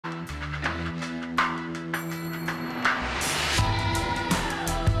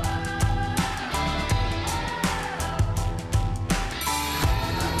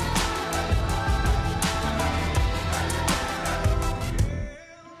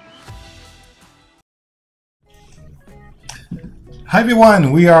Hi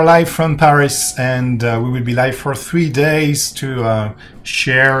everyone, we are live from Paris and we will be live for 3 days to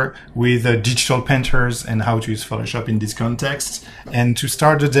share with digital painters and how to use Photoshop in this context. And to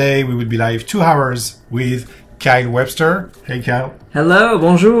start the day, we will be live 2 hours with Kyle Webster. Hey Kyle. Hello,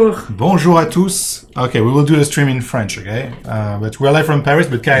 bonjour. Bonjour à tous. Okay, we will do the stream in French, okay? But we're live from Paris,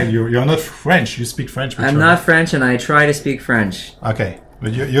 but Kyle, you're not French. You speak French. I'm not French and I try to speak French. Okay.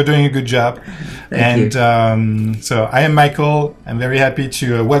 But you're doing a good job. Thank you. So I am Michael. I'm very happy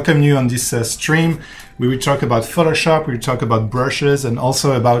to welcome you on this stream. We will talk about Photoshop, we will talk about brushes, and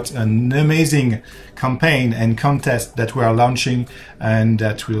also about an amazing campaign and contest that we are launching, and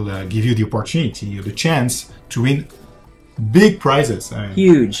that will give you the opportunity, the chance to win big prizes.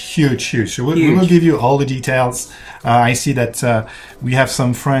 Huge. So we will give you all the details. I see that we have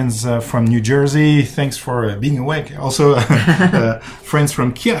some friends from New Jersey. Thanks for being awake. Also, friends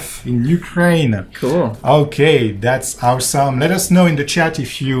from Kiev in Ukraine. Cool. Okay, that's awesome. Let us know in the chat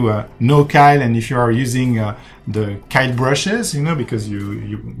if you know Kyle and if you are using the KyleBrushes, you know, because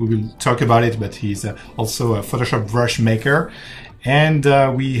we will talk about it, but he's also a Photoshop brush maker. And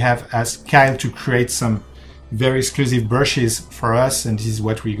we have asked Kyle to create some very exclusive brushes for us, and this is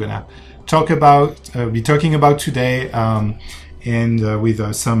what we're gonna be talking about today, and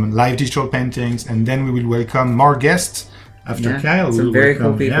with some live digital paintings, and then we will welcome more guests after Kyle. Some very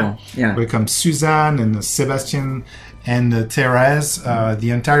cool people. Welcome Suzanne and Sebastian and Therese.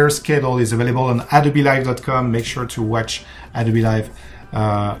 The entire schedule is available on adobelive.com. Make sure to watch Adobe Live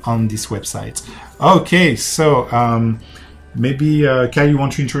on this website. Okay, so maybe Kyle, you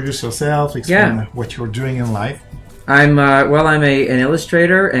want to introduce yourself, explain what you're doing in life? I'm an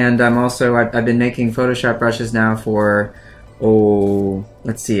illustrator, and I've been making Photoshop brushes now for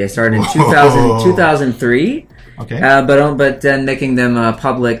let's see, I started in 2003. Okay. But then making them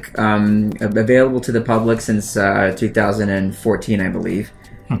available to the public since 2014, I believe.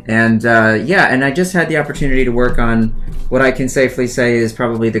 And and I just had the opportunity to work on what I can safely say is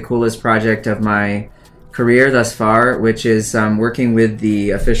probably the coolest project of my career thus far, which is working with the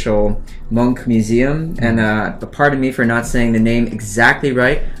official Munch Museum, and pardon me for not saying the name exactly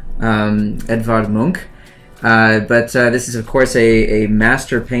right, Edvard Munch, but this is of course a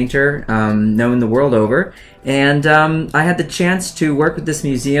master painter known the world over, and I had the chance to work with this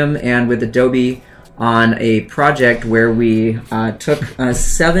museum and with Adobe on a project where we took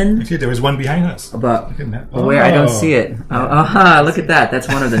 7... Actually, there is one behind us. But where I don't see it. Look at that. That's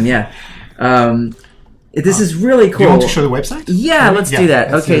one of them, yeah. This is really cool. Do you want to show the website? Yeah, let's do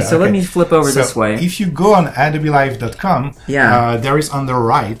that. Okay, so let me flip over this way. If you go on adobelive.com, there is on the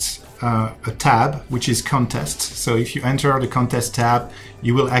right a tab which is contest. So if you enter the contest tab,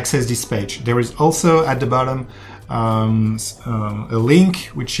 you will access this page. There is also at the bottom a link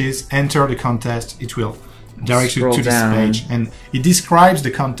which is enter the contest. It will direct you to this page, and it describes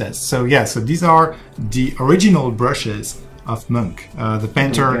the contest. So so these are the original brushes of Munch, the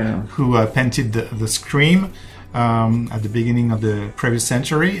painter who painted the Scream at the beginning of the previous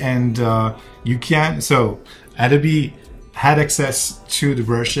century, and Adobe had access to the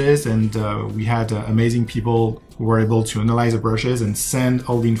brushes, and we had amazing people who were able to analyze the brushes and send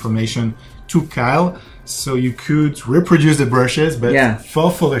all the information to Kyle, so you could reproduce the brushes, but for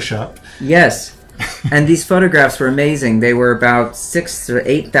Photoshop. Yes. And these photographs were amazing. They were about 6,000 to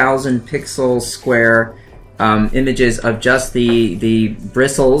 8,000 pixel square images of just the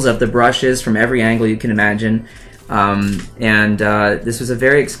bristles of the brushes from every angle you can imagine. This was a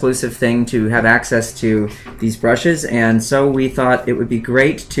very exclusive thing to have access to these brushes, and so we thought it would be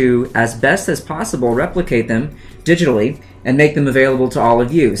great to, as best as possible, replicate them digitally and make them available to all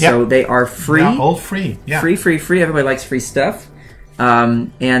of you. So they are free. All free. Yeah. Free. Everybody likes free stuff.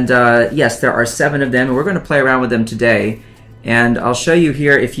 Yes, there are 7 of them, and we're going to play around with them today. And I'll show you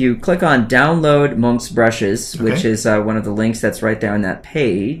here, if you click on Download Munch's Brushes, which is one of the links that's right there on that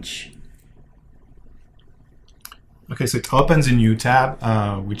page. Okay, so it opens a new tab,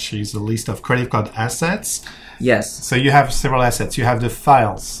 which is a list of Creative Cloud assets. Yes. So you have several assets. You have the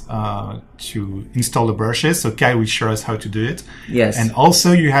files to install the brushes. So Kyle will show us how to do it. Yes. And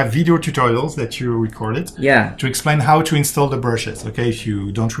also you have video tutorials that you recorded. Yeah. To explain how to install the brushes. Okay, if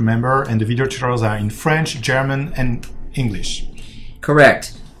you don't remember, and the video tutorials are in French, German, and English.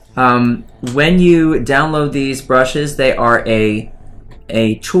 Correct. When you download these brushes, they are a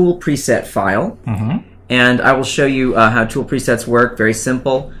tool preset file, and I will show you how tool presets work. Very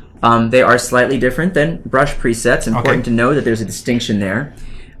simple. They are slightly different than brush presets. Important to know that there's a distinction there.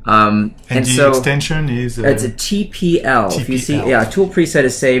 And the extension is it's a TPL. If you see, tool preset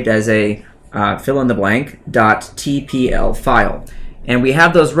is saved as a fill in the blank .tpl file. And we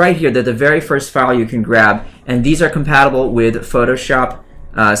have those right here. They're the very first file you can grab. And these are compatible with Photoshop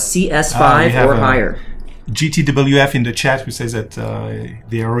CS5 or higher. GTWF in the chat who says that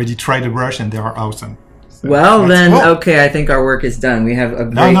they already tried the brush and they are awesome. So well, then, okay, I think our work is done. We have a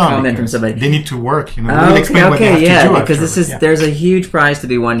great comment from somebody. They need to work. You know, we'll explain what they have to do because this is there's a huge prize to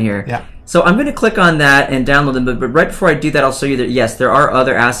be won here. Yeah. So I'm going to click on that and download them. But right before I do that, I'll show you that, yes, there are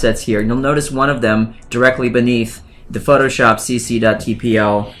other assets here. You'll notice one of them directly beneath the Photoshop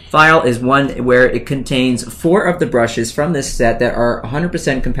cc.tpl file is one where it contains 4 of the brushes from this set that are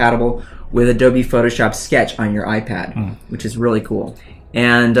 100% compatible with Adobe Photoshop Sketch on your iPad, which is really cool.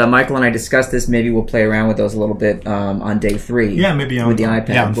 And Michael and I discussed this. Maybe we'll play around with those a little bit on day 3. Yeah, maybe on, with the iPad.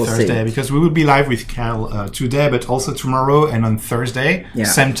 Yeah, on Thursday, because we will be live with Kyle today, but also tomorrow and on Thursday,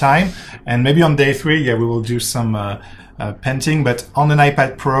 same time. And maybe on day 3, we will do some painting, but on an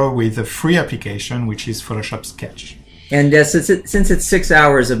iPad Pro with a free application, which is Photoshop Sketch. And since it's 6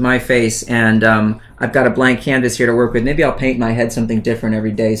 hours of my face and I've got a blank canvas here to work with, maybe I'll paint my head something different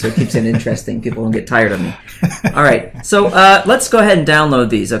every day so it keeps it interesting. People won't get tired of me. All right, so let's go ahead and download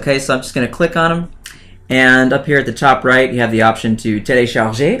these, okay? So I'm just going to click on them. And up here at the top right, you have the option to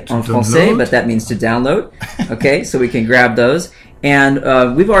télécharger en français, but that means to download. Okay, so we can grab those. And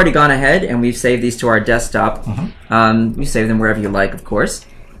we've already gone ahead and we've saved these to our desktop. You save them wherever you like, of course.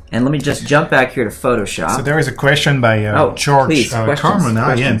 And let me just jump back here to Photoshop. So there is a question by George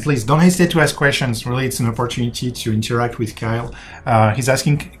Carmona. Yeah, please don't hesitate to ask questions. Really, it's an opportunity to interact with Kyle. He's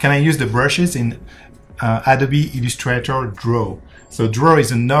asking, can I use the brushes in Adobe Illustrator Draw? So Draw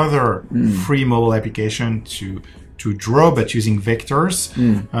is another free mobile application to draw, but using vectors.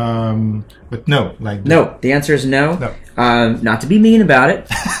 But no, no. The answer is no. Not to be mean about it.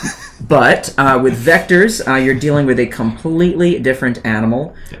 But with vectors, you're dealing with a completely different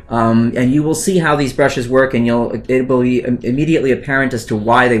animal, and you will see how these brushes work, and it will be immediately apparent as to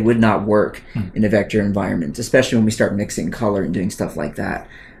why they would not work in a vector environment, especially when we start mixing color and doing stuff like that.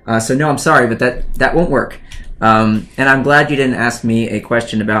 So no, I'm sorry, but that won't work. And I'm glad you didn't ask me a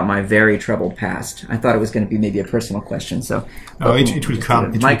question about my very troubled past. I thought it was going to be maybe a personal question. So it will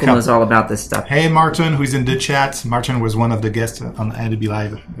come. Michael knows all about this stuff. Hey, Martin, who's in the chat. Martin was one of the guests on Adobe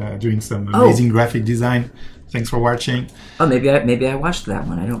Live doing some amazing graphic design. Thanks for watching. Oh, maybe I watched that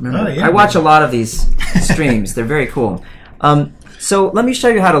one. I don't remember. I watch a lot of these streams. They're very cool. So let me show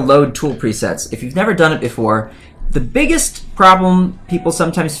you how to load tool presets. If you've never done it before, the biggest problem people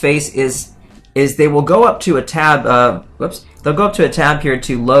sometimes face is they will go up to a tab. They'll go up to a tab here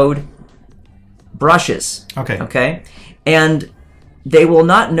to load brushes. Okay. And they will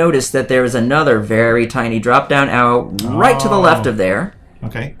not notice that there is another very tiny drop-down arrow right to the left of there.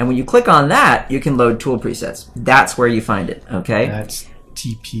 Okay. And when you click on that, you can load tool presets. That's where you find it. Okay. That's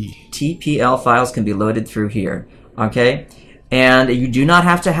TP. TPL files can be loaded through here. Okay. And you do not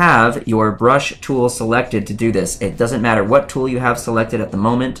have to have your brush tool selected to do this. It doesn't matter what tool you have selected at the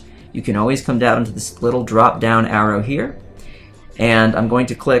moment. You can always come down to this little drop-down arrow here. And I'm going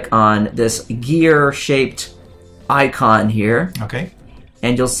to click on this gear-shaped icon here. Okay.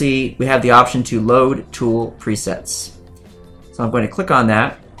 And you'll see we have the option to load tool presets. So I'm going to click on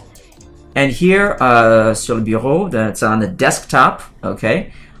that. And here, sur le bureau, that's on the desktop,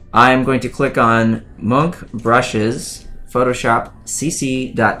 okay, I'm going to click on Monk Brushes Photoshop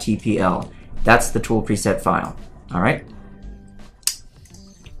cc.tpl. That's the tool preset file. All right.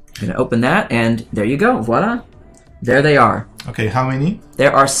 I'm going to open that, and there you go. Voila. There they are. Okay, how many?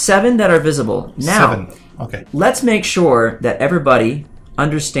 There are 7 that are visible. Now, 7. Okay. Let's make sure that everybody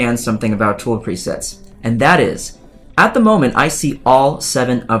understands something about tool presets. And that is, at the moment, I see all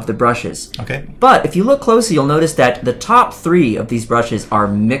 7 of the brushes. Okay. But if you look closely, you'll notice that the top 3 of these brushes are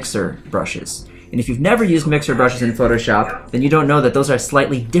mixer brushes. And if you've never used mixer brushes in Photoshop, then you don't know that those are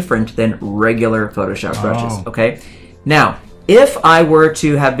slightly different than regular Photoshop brushes. Okay. Now, if I were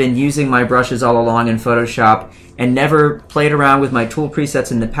to have been using my brushes all along in Photoshop and never played around with my tool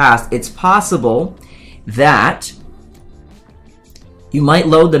presets in the past, it's possible that you might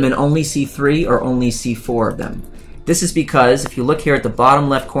load them and only see 3 or only see 4 of them. This is because if you look here at the bottom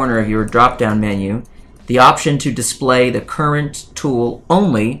left corner of your drop-down menu, the option to display the current tool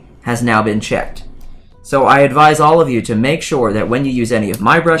only has now been checked. So I advise all of you to make sure that when you use any of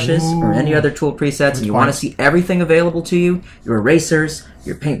my brushes or any other tool presets and you want to see everything available to you, your erasers,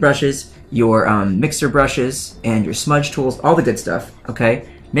 your paint brushes, your mixer brushes, and your smudge tools, all the good stuff, okay?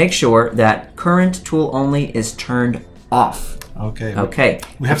 Make sure that current tool only is turned off. Okay. Okay.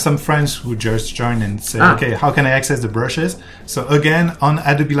 We have some friends who just joined and say, okay, how can I access the brushes? So again, on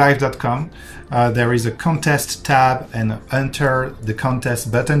adobelive.com, there is a contest tab and enter the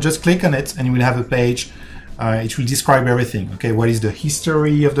contest button. Just click on it and you will have a page it will describe everything. Okay, what is the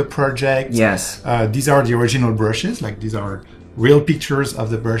history of the project? Yes. These are the original brushes. Like these are real pictures of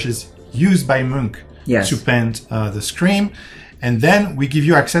the brushes used by Munch to paint the screen. And then we give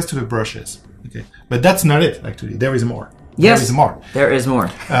you access to the brushes. Okay, but that's not it. Actually, there is more. Yes, there is more. There is more.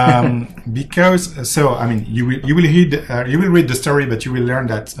 Because I mean, you will read the story, but you will learn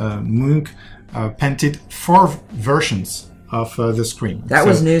that Munch painted 4 versions of the screen. That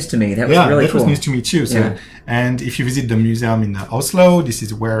was news to me. That was really cool. That was news to me too. So, and if you visit the museum in Oslo, this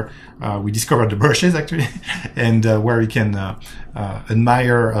is where we discovered the brushes actually, and where you can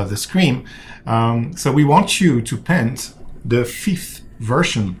admire the screen. So we want you to paint the 5th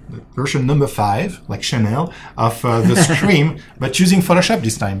version number 5, like Chanel, of the stream, but using Photoshop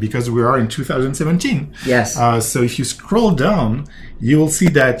this time because we are in 2017. Yes. So if you scroll down, you will see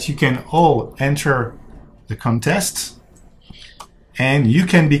that you can all enter the contest, and you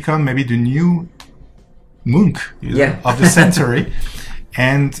can become maybe the new Munch of the century.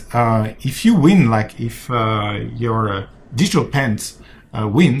 And if you win, like if your digital paint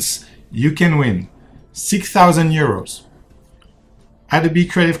wins, you can win 6,000 euros. Adobe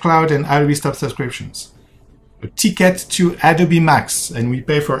Creative Cloud and Adobe Stock subscriptions, a ticket to Adobe Max, and we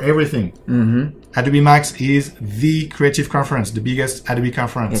pay for everything. Adobe Max is the creative conference, the biggest Adobe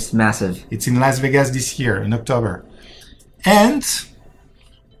conference. It's massive. It's in Las Vegas this year, in October. And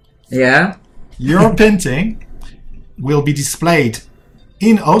your painting will be displayed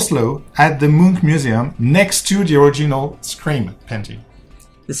in Oslo at the Munch Museum next to the original Scream painting.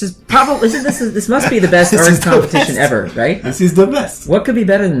 This is probably this must be the best art competition ever, right? This is the best. What could be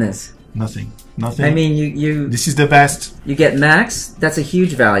better than this? Nothing. I mean, you. This is the best. You get Max. That's a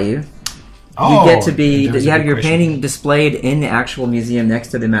huge value. Oh, you get to be. You have your painting displayed in the actual museum next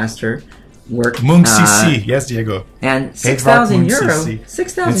to the master work. Munch CC, yes, Diego. And 6,000 euro.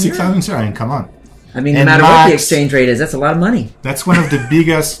 6,000 euro. I mean, come on. I mean, no matter what the exchange rate is, that's a lot of money. That's one of the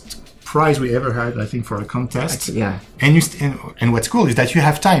biggest prize we ever had, I think, for a contest. And what's cool is that you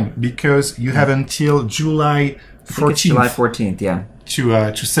have time because you have until July 14th. July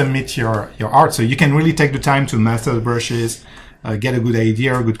 14th, to submit your art. So you can really take the time to master the brushes, get a good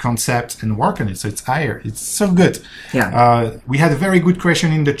idea, a good concept, and work on it. So it's higher. It's so good. Yeah. We had a very good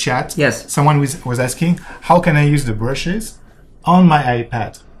question in the chat. Yes. Someone was asking, how can I use the brushes on my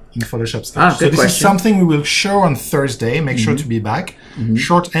iPad in Photoshop Sketch? So this is something we will show on Thursday. Make sure to be back.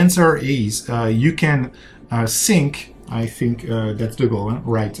 Short answer is you can sync, I think that's the goal,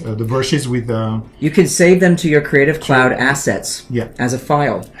 right? The brushes with... you can save them to your Creative Cloud assets as a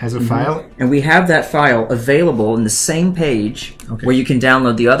file. As a file. And we have that file available in the same page where you can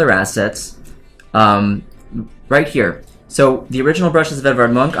download the other assets right here. So the original brushes of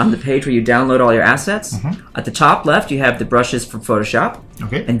Edvard Munch on the page where you download all your assets. At the top left, you have the brushes for Photoshop.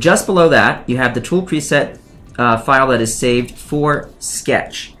 And just below that, you have the tool preset file that is saved for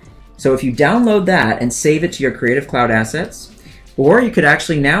Sketch. So if you download that and save it to your Creative Cloud assets, or you could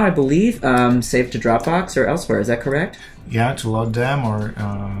actually now, I believe, save to Dropbox or elsewhere. Is that correct? Yeah, to load them or...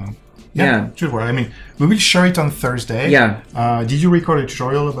 should work. I mean, we will share it on Thursday. Did you record a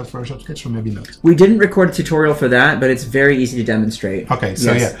tutorial about Photoshop Sketch or maybe not? We didn't record a tutorial for that, but it's very easy to demonstrate. Okay,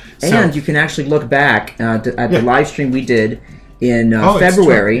 so and you can actually look back at the live stream we did in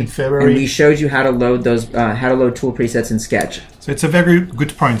February, and we showed you how to load those, how to load tool presets in Sketch. So it's a very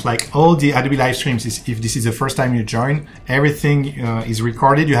good point. Like all the Adobe live streams, if this is the first time you join, everything is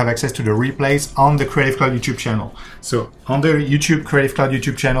recorded. You have access to the replays on the Creative Cloud YouTube channel. So on the Creative Cloud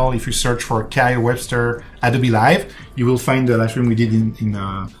YouTube channel, if you search for Kyle Webster Adobe Live, you will find the live stream we did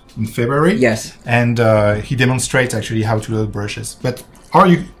in February. Yes. And he demonstrates actually how to load brushes. Or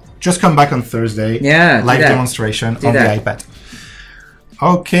you just come back on Thursday. Live demonstration on the iPad.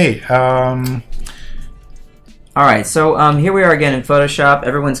 Okay. All right, so here we are again in Photoshop.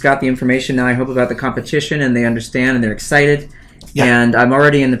 Everyone's got the information now, I hope, about the competition, and they understand and they're excited. And I'm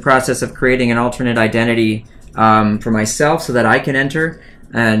already in the process of creating an alternate identity for myself so that I can enter.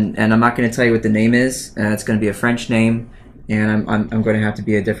 And I'm not going to tell you what the name is. It's going to be a French name, and I'm going to have to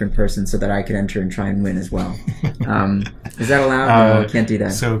be a different person so that I can enter and try and win as well. Is that allowed? No, I can't do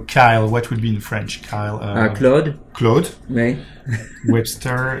that. So Kyle, what would be in French? Kyle. Claude. Claude. Oui.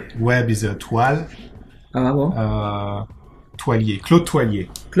 Webster. Web is a toile. Ah bon. Toilier. Claude Toilier.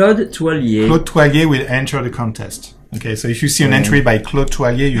 Claude Toilier. Claude Toilier will enter the contest. Okay, so if you see an entry by Claude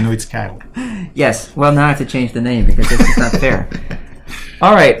Toilier, you know it's Kyle. Yes. Well, now I have to change the name because this is not fair.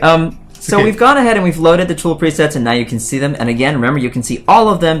 All right. So we've gone ahead and we've loaded the tool presets, and now you can see them. And again, remember, you can see all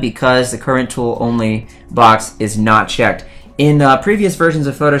of them because the current tool only box is not checked. In previous versions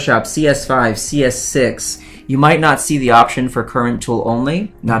of Photoshop, CS5, CS6, you might not see the option for current tool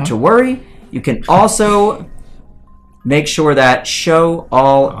only. Not to worry. You can also make sure that show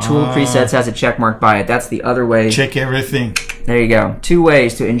all tool presets has a check mark by it. That's the other way. Check everything. There you go. 2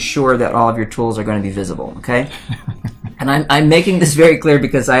 ways to ensure that all of your tools are going to be visible, okay? And I'm making this very clear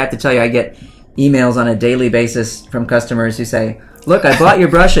because I have to tell you, I get emails on a daily basis from customers who say, look, I bought your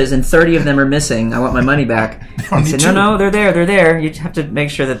brushes and 30 of them are missing. I want my money back. I said, no, they're there. You have to make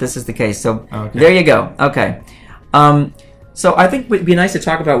sure that this is the case. So there you go. Okay. So I think it would be nice to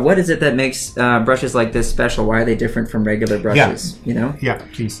talk about what is it that makes brushes like this special. Why are they different from regular brushes? Yeah. You know? Yeah,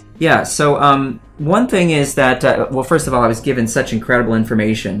 please. Yeah. So one thing is that well, first of all, I was given such incredible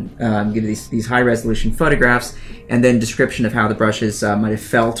information. Give these high resolution photographs, and then description of how the brushes might have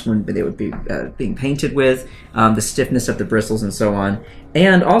felt when they would be being painted with, the stiffness of the bristles, and so on.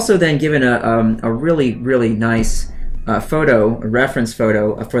 And also then given a really nice a reference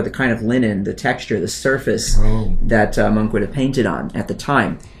photo for the kind of linen, the texture, the surface that Monk would have painted on at the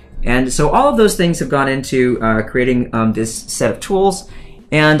time. And so all of those things have gone into creating this set of tools.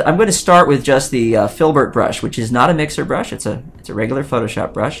 And I'm going to start with just the Filbert brush, which is not a mixer brush. It's a regular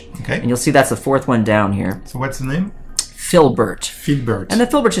Photoshop brush. Okay. And you'll see that's the 4th one down here. So what's the name? Filbert. Filbert. And the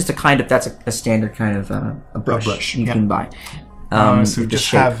Filbert's just that's a standard kind of a brush you can buy. So we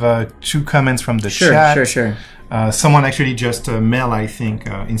just have 2 comments from the chat. Sure. Someone actually just Mel, I think,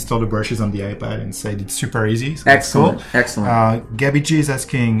 installed the brushes on the iPad and said it's super easy. So excellent, cool. Excellent. Gabby G is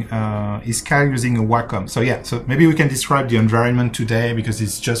asking, is Kyle using a Wacom? So yeah, so maybe we can describe the environment today because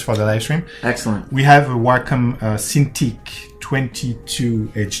it's just for the live stream. Excellent. We have a Wacom Cintiq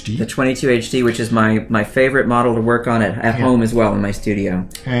 22 HD. The 22 HD, which is my favorite model to work on at home as well in my studio.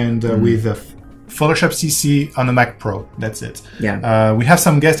 And with a Photoshop CC on a Mac Pro. That's it. Yeah. We have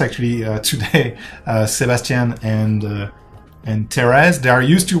some guests actually today, Sebastian and Therese. They are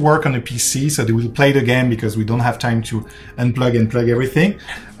used to work on a PC, so they will play the game because we don't have time to unplug and plug everything.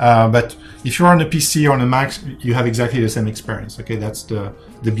 But if you're on a PC or on a Mac, you have exactly the same experience. Okay, that's the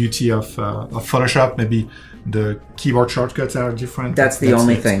beauty of Photoshop. Maybe the keyboard shortcuts are different. That's the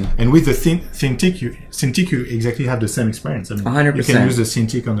only thing. And with the Cintiq, you exactly have the same experience. I mean, 100%. You can use the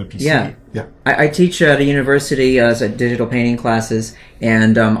Cintiq on the PC. Yeah. I teach at a university as digital painting classes,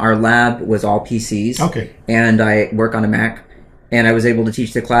 and our lab was all PCs. Okay. And I work on a Mac. And I was able to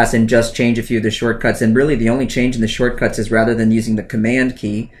teach the class and just change a few of the shortcuts. And really, the only change in the shortcuts is rather than using the Command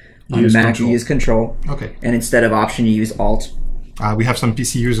key on the Mac, you use Control. Okay. And instead of Option, you use Alt. We have some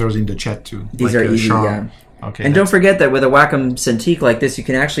PC users in the chat too. These are easy, yeah. Okay. And don't forget that with a Wacom Cintiq like this, you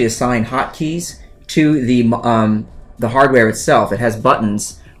can actually assign hotkeys to the hardware itself. It has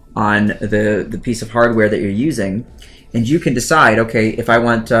buttons on the piece of hardware that you're using. And you can decide, okay, if I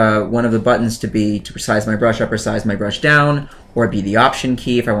want one of the buttons to be to size my brush up or size my brush down, or be the Option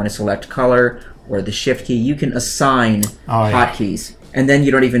key if I want to select color, or the Shift key, you can assign hotkeys. And then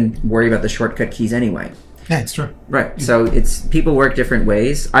you don't even worry about the shortcut keys anyway. Yeah, it's true. Right. So people work different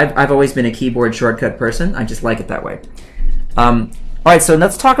ways. I've always been a keyboard shortcut person. I just like it that way. All right, so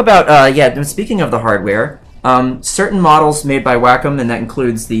let's talk about, speaking of the hardware, certain models made by Wacom, and that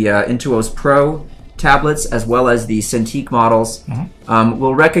includes the Intuos Pro tablets as well as the Cintiq models,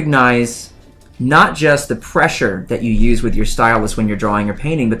 will recognize not just the pressure that you use with your stylus when you're drawing or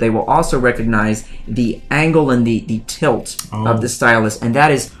painting, but they will also recognize the angle and the tilt of the stylus, and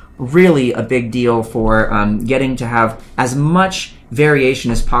that is really a big deal for getting to have as much variation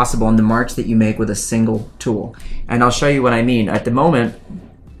as possible in the marks that you make with a single tool. And I'll show you what I mean. At the moment,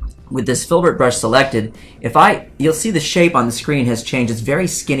 with this Filbert brush selected, you'll see the shape on the screen has changed. It's very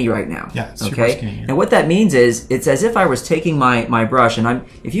skinny right now. Yeah, it's super skinny. Yeah. And what that means is, it's as if I was taking my brush, and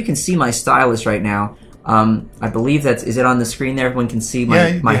if you can see my stylus right now, I believe is it on the screen there? Everyone can see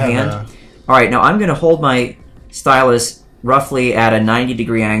my hand? All right, now I'm going to hold my stylus roughly at a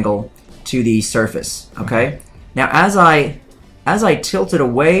 90-degree angle to the surface, okay? Now, as I tilt it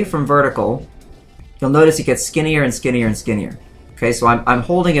away from vertical, you'll notice it gets skinnier and skinnier and skinnier. Okay, so I'm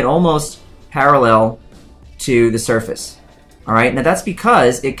holding it almost parallel to the surface. All right, now that's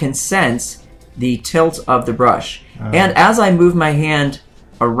because it can sense the tilt of the brush. And as I move my hand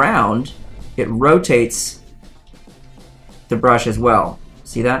around, it rotates the brush as well.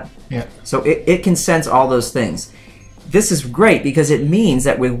 See that? Yeah. So it can sense all those things. This is great because it means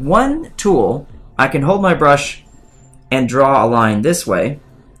that with one tool, I can hold my brush and draw a line this way,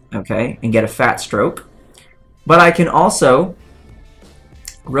 okay, and get a fat stroke. But I can also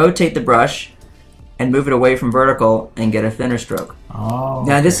rotate the brush and move it away from vertical and get a thinner stroke.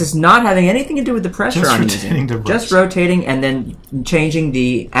 Now, this is not having anything to do with the pressure I'm using. Just rotating and then changing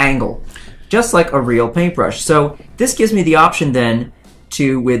the angle, just like a real paintbrush. So this gives me the option then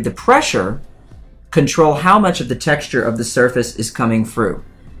to, with the pressure, control how much of the texture of the surface is coming through.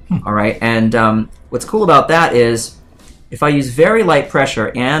 All right, and what's cool about that is if I use very light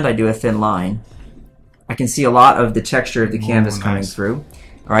pressure and I do a thin line, I can see a lot of the texture of the canvas coming through.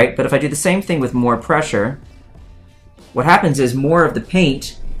 All right, but if I do the same thing with more pressure, what happens is more of the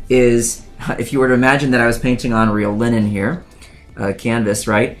paint is, if you were to imagine that I was painting on real linen here, canvas,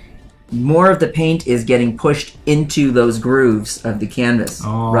 right? More of the paint is getting pushed into those grooves of the canvas,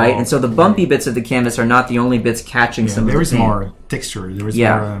 right? And so the bumpy bits of the canvas are not the only bits catching some of the paint. There is more texture. There is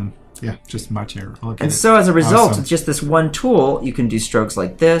more, just material. And so as a result, with just this one tool, you can do strokes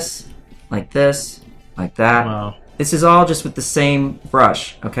like this, like this, like that. Wow. This is all just with the same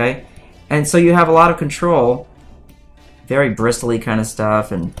brush, okay? And so you have a lot of control, very bristly kind of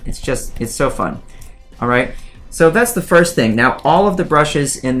stuff, and it's so fun. All right, so that's the first thing. Now, all of the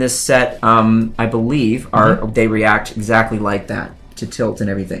brushes in this set, I believe, they react exactly like that to tilt and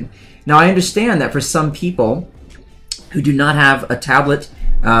everything. Now, I understand that for some people who do not have a tablet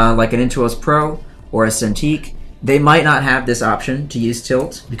like an Intuos Pro or a Cintiq, they might not have this option to use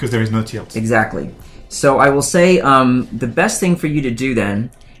tilt. Because there is no tilt. Exactly. So I will say the best thing for you to do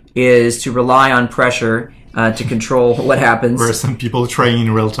then is to rely on pressure to control what happens. Where some people trying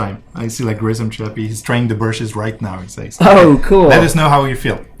in real time. I see like Grissom Chappie, he's trying the brushes right now, he says. Oh, cool. Let us know how you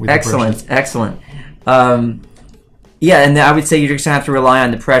feel with excellent, the brushes. Excellent. Yeah, and I would say you're just going to have to rely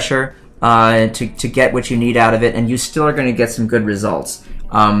on the pressure to get what you need out of it, and you still are going to get some good results.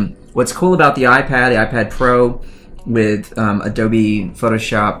 What's cool about the iPad Pro with Adobe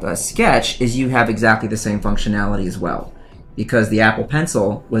Photoshop Sketch is you have exactly the same functionality as well, because the Apple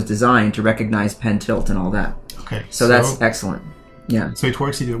Pencil was designed to recognize pen tilt and all that. Okay. So that's excellent. Yeah. So it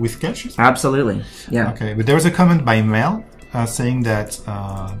works either with Sketch? Absolutely. Yeah. Okay, but there was a comment by Mel saying that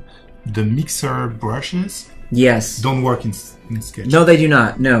the mixer brushes don't work in Sketch. No, they do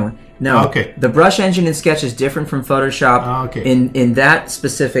not. No. Oh, okay. The brush engine in Sketch is different from Photoshop in that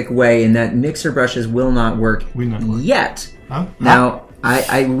specific way, and that mixer brushes will not work yet. Huh? Now,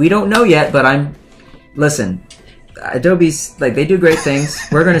 we don't know yet, but listen, Adobe's, they do great things.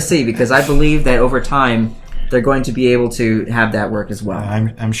 We're going to see, because I believe that over time, they're going to be able to have that work as well.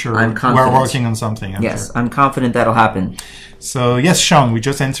 I'm sure. I'm confident. We're working on something. Yes, sure. I'm confident that'll happen. So, yes, Sean, we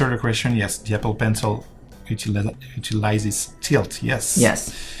just answered the question. Yes, the Apple Pencil utilizes tilt. Yes.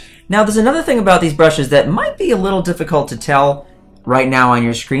 Yes. Now, there's another thing about these brushes that might be a little difficult to tell right now on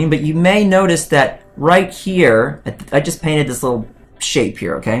your screen, but you may notice that right here, I just painted this little shape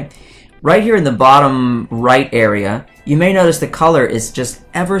here, okay? Right here in the bottom right area, you may notice the color is just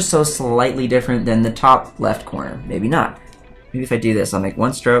ever so slightly different than the top left corner. Maybe not. Maybe if I do this, I'll make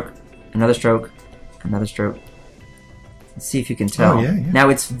one stroke, another stroke, another stroke. Let's see if you can tell. Oh, yeah. Now,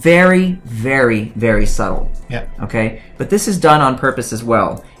 it's very, very, very subtle. Yeah. Okay? But this is done on purpose as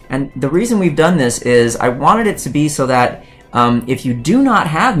well. And the reason we've done this is I wanted it to be so that if you do not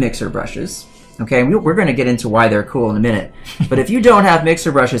have mixer brushes, okay, we're going to get into why they're cool in a minute, but if you don't have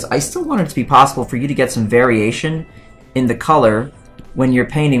mixer brushes, I still want it to be possible for you to get some variation in the color when you're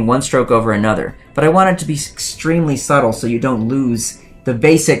painting one stroke over another. But I want it to be extremely subtle so you don't lose the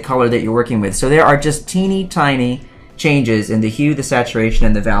basic color that you're working with. So there are just teeny tiny changes in the hue, the saturation,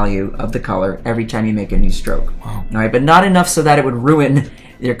 and the value of the color every time you make a new stroke. Wow. All right, but not enough so that it would ruin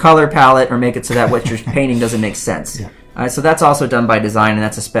your color palette or make it so that what you're painting doesn't make sense. Yeah. All right, so that's also done by design, and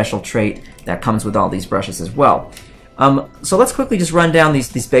that's a special trait that comes with all these brushes as well. So let's quickly just run down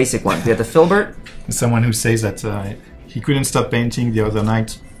these basic ones. We have the filbert. Someone who says that he couldn't stop painting the other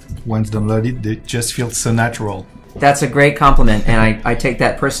night. Once downloaded, it just feels so natural. That's a great compliment, and I take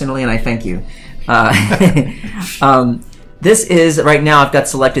that personally, and I thank you. This is, right now, I've got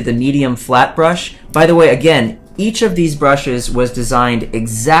selected the medium flat brush. By the way, again, each of these brushes was designed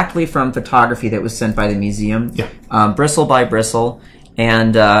exactly from photography that was sent by the museum, bristle by bristle,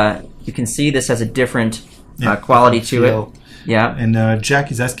 and you can see this has a different quality to it. Yeah. And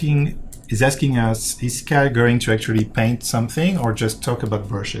Jack is asking us, is Kyle going to actually paint something or just talk about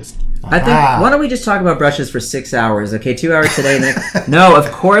brushes? I think, why don't we just talk about brushes for 6 hours, okay? 2 hours today. No,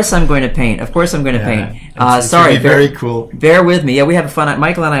 of course I'm going to paint. Of course I'm going to paint. Sorry. Very cool. Bear with me. Yeah, we have a fun,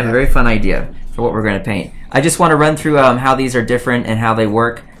 Michael and I have a very fun idea for what we're going to paint. I just want to run through how these are different and how they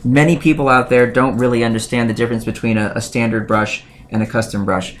work. Many people out there don't really understand the difference between a standard brush and a custom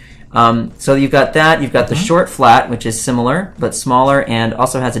brush. So you've got that. You've got the short flat, which is similar but smaller and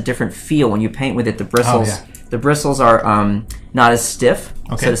also has a different feel when you paint with it. The bristles are not as stiff,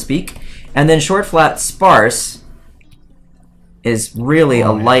 so to speak. And then short flat sparse is really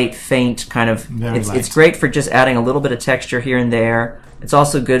a light, faint kind of. It's great for just adding a little bit of texture here and there. It's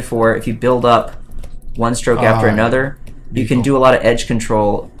also good for if you build up one stroke after another. You can do a lot of edge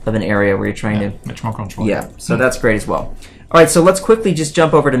control of an area where you're trying to. Much more control. Yeah, so that's great as well. All right, so let's quickly just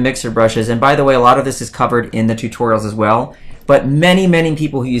jump over to mixer brushes. And by the way, a lot of this is covered in the tutorials as well. But many, many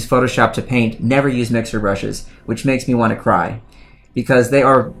people who use Photoshop to paint never use mixer brushes, which makes me want to cry. Because they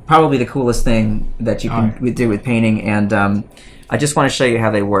are probably the coolest thing that you can do with painting. And I just want to show you how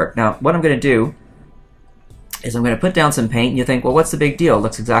they work. Now, what I'm going to do is I'm going to put down some paint. And you think, well, what's the big deal? It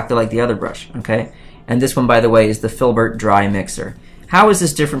looks exactly like the other brush, okay? And this one, by the way, is the Filbert Dry Mixer. How is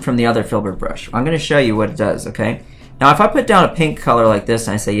this different from the other Filbert brush? I'm going to show you what it does, okay? Now, if I put down a pink color like this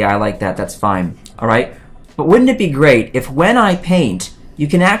and I say, yeah, I like that, that's fine, all right? But wouldn't it be great if when I paint, you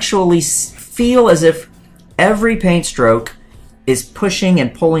can actually feel as if every paint stroke is pushing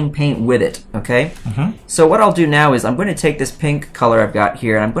and pulling paint with it, okay? So what I'll do now is I'm going to take this pink color I've got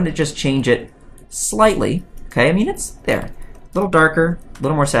here and I'm going to just change it slightly, okay? I mean, it's there. A little darker, a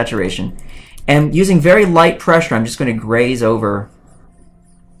little more saturation. And using very light pressure, I'm just going to graze over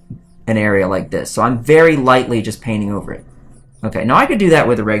an area like this. So I'm very lightly just painting over it. Okay, now I could do that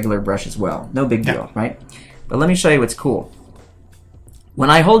with a regular brush as well. No big deal, right? But let me show you what's cool. When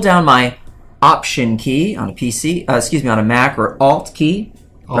I hold down my Option key on a PC, on a Mac, or Alt key,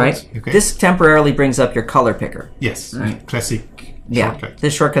 right? Okay. This temporarily brings up your color picker. Yes, right? Classic shortcut.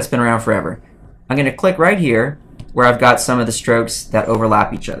 This shortcut's been around forever. I'm going to click right here where I've got some of the strokes that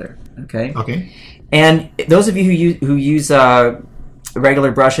overlap each other. Okay. Okay. And those of you who use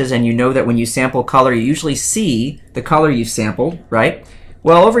regular brushes, and you know that when you sample color, you usually see the color you've sampled, right?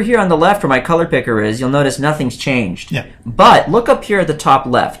 Well, over here on the left where my color picker is, you'll notice nothing's changed. Yeah. But look up here at the top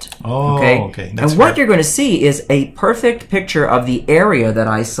left. Oh, okay. That's and what you're going to see is a perfect picture of the area that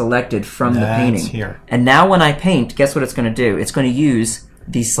I selected from the painting. Here. And now when I paint, guess what it's going to do? It's going to use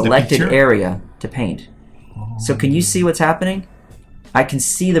the selected area to paint. Oh. So can you see what's happening? I can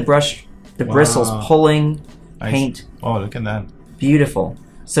see the brush, the bristles pulling paint. Oh, look at that. Beautiful.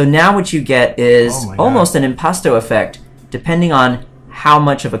 So now what you get is almost an impasto effect, depending on how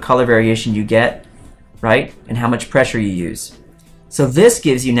much of a color variation you get, right? And how much pressure you use. So this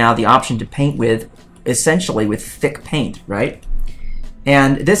gives you now the option to paint with, essentially with thick paint, right?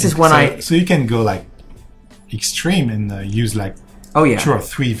 And this is when So you can go like extreme and use like 2 or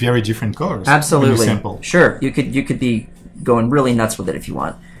 3 very different colors. Absolutely. Sure. You could be going really nuts with it if you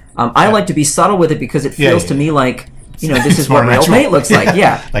want. I like to be subtle with it because it feels to me like, you know, this is what real paint looks like.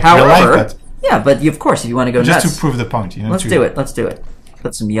 Yeah. Like however, real life, but of course, if you want to go nuts. Just to prove the point, you know. Let's do it. Let's do it.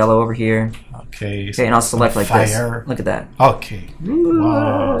 Put some yellow over here. Okay. Okay, and I'll select like this. Look at that. Okay.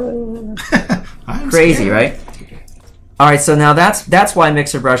 Wow. Crazy, right? All right, so now that's why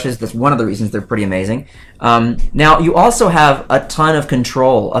mixer brushes. That's one of the reasons they're pretty amazing. Now you also have a ton of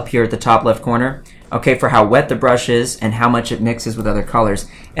control up here at the top left corner. Okay, for how wet the brush is and how much it mixes with other colors.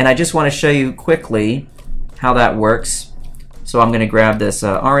 And I just want to show you quickly how that works. So I'm going to grab this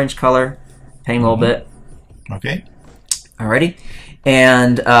orange color, paint a little bit. Okay. Alrighty.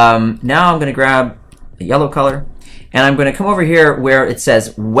 And now I'm going to grab a yellow color, and I'm going to come over here where it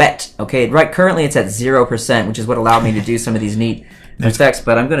says wet. Okay, right. Currently it's at 0%, which is what allowed me to do some of these neat effects.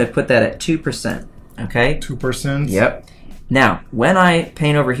 But I'm going to put that at 2%. Okay. 2%. Yep. Now, when I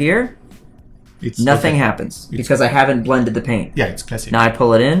paint over here, nothing happens because I haven't blended the paint. Yeah, it's classic. Now I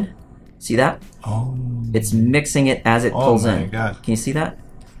pull it in. See that? Oh. It's mixing it as it pulls in. Oh my God. Can you see that?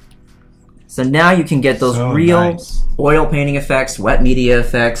 So now you can get those real oil painting effects, wet media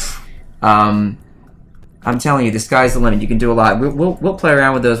effects. I'm telling you, the sky's the limit. You can do a lot. We'll play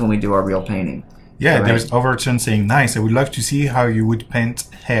around with those when we do our real painting. Yeah, right? There's Overton saying, nice, I would love to see how you would paint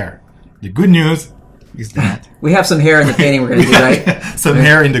hair. The good news is that we have some hair in the painting we're going to do, right? Some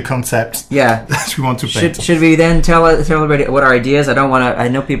hair in the concept. Yeah. That we want to paint. Should we then tell everybody what our idea is? I don't want to. I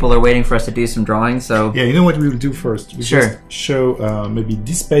know people are waiting for us to do some drawings, so yeah. You know what we will do first? We'll just show maybe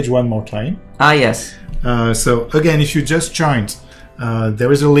this page one more time. Ah, yes. So again, if you just joined,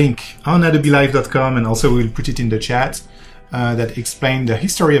 there is a link on adobelive.com, and also we'll put it in the chat that explains the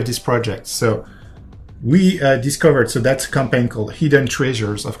history of this project. So we discovered, so that's a campaign called Hidden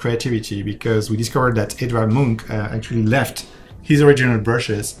Treasures of Creativity, because we discovered that Edvard Munch actually left his original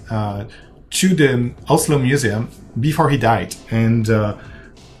brushes to the Oslo Museum before he died. And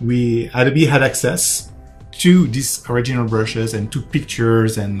Adobe had access to these original brushes and took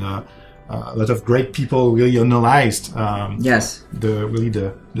pictures, and a lot of great people really analyzed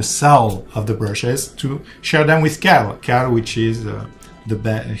the soul of the brushes to share them with Kyle. Kyle, which is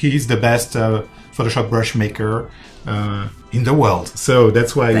he's the best Photoshop brush maker in the world. So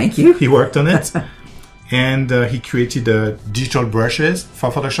that's why he worked on it. And he created digital brushes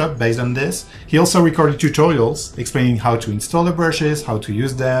for Photoshop based on this. He also recorded tutorials explaining how to install the brushes, how to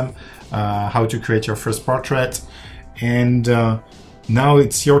use them, how to create your first portrait. And now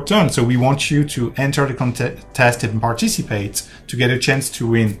it's your turn. So we want you to enter the contest and participate to get a chance to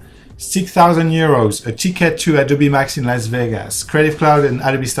win 6,000 euros, a ticket to Adobe Max in Las Vegas, Creative Cloud and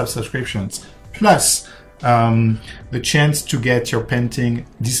Adobe Stock subscriptions, plus the chance to get your painting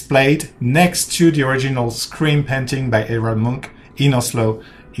displayed next to the original Scream painting by Edvard Munch in Oslo,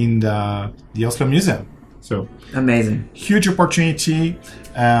 in the Oslo Museum. So amazing, huge opportunity,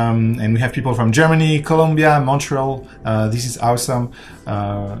 and we have people from Germany, Colombia, Montreal. This is awesome.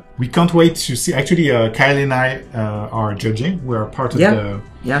 We can't wait to see. Actually, Kyle and I are judging. We are part of the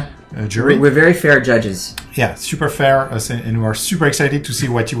jury. We're very fair judges. Yeah, super fair, and we are super excited to see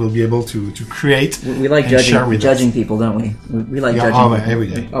what you will be able to create. We like judging people, don't we? We like judging people. Every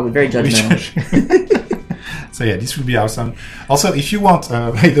day. Oh, we're very judgmental. So yeah, this will be awesome. Also, if you want,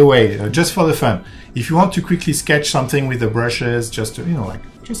 by the way, just for the fun, if you want to quickly sketch something with the brushes, just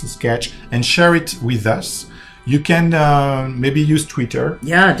just a sketch, and share it with us, you can maybe use Twitter.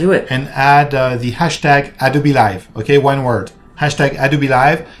 Yeah, do it. And add the hashtag Adobe Live. Okay, one word. Hashtag Adobe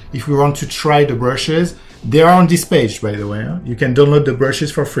Live. If we want to try the brushes, they are on this page, by the way. Huh? You can download the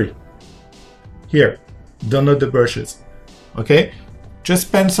brushes for free. Here, download the brushes. Okay. Just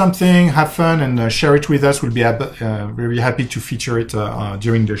spend something, have fun, and share it with us. We'll be very happy to feature it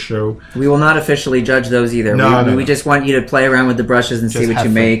during the show. We will not officially judge those either. We just want you to play around with the brushes and see what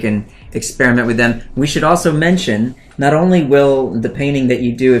you make and experiment with them. We should also mention, not only will the painting that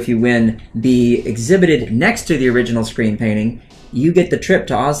you do if you win be exhibited next to the original Scream painting, you get the trip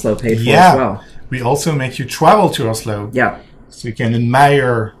to Oslo paid for as well. We also make you travel to Oslo. Yeah. So you can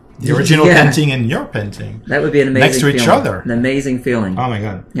admire the original painting and your painting. That would be an amazing next to feeling. each other. An amazing feeling. Oh my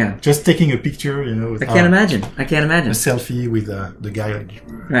god. Yeah. Just taking a picture, I can't imagine. I can't imagine. A selfie with the guy.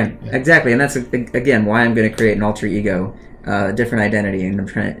 Right. Yeah. Exactly. And that's, again, why I'm going to create an alter ego, different identity, and I'm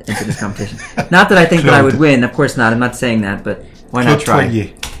trying to enter this competition. Not that I think that I would win. Of course not. I'm not saying that, but why not try?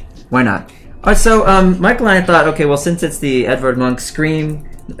 Why not? All right, so Michael and I thought, okay, well, since it's the Edvard Munch Scream,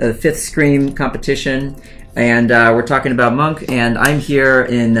 5th Scream competition, and we're talking about Munch, and I'm here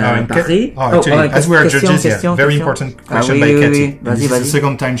in Paris. As we are judges, very important question by Cathy. This is the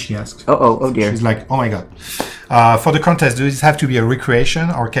second time she asks. Oh dear. She's like, oh my god. For the contest, does this have to be a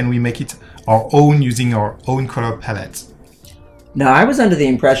recreation, or can we make it our own using our own color palettes? No, I was under the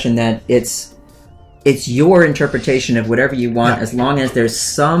impression that it's your interpretation of whatever you want, as long as there's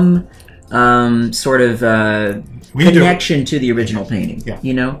some sort of connection to the original painting.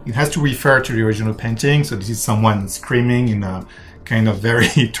 Yeah. It has to refer to the original painting. So this is someone screaming in a kind of very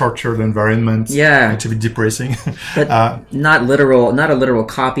tortured environment. Yeah. It's a bit depressing. But not a literal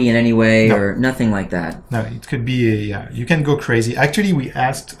copy in any way, or nothing like that. No, it could be you can go crazy. Actually, we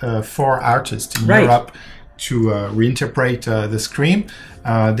asked 4 artists in Europe to reinterpret the Scream.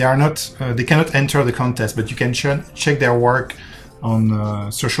 They cannot enter the contest, but you can check their work on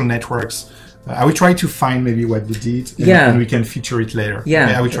social networks. I will try to find maybe what they did, and we can feature it later.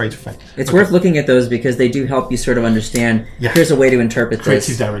 Yeah, I will try to find. It's worth looking at those because they do help you sort of understand. Here's a way to interpret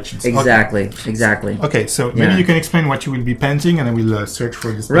creative directions. Exactly. Okay, so maybe you can explain what you will be painting, and I will search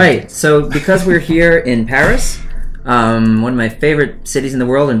for this. Right. So because we're here in Paris, one of my favorite cities in the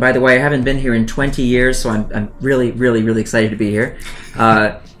world, and by the way, I haven't been here in 20 years, so I'm really, really, really excited to be here.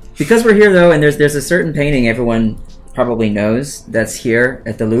 Because we're here though, and there's a certain painting everyone probably knows that's here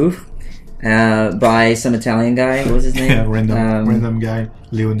at the Louvre. By some Italian guy. What was his name? Yeah, random guy.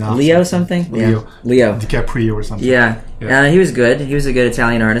 Leo something? Leo DiCaprio or something. Yeah. He was good. He was a good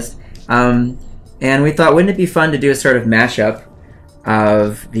Italian artist. And we thought, wouldn't it be fun to do a sort of mashup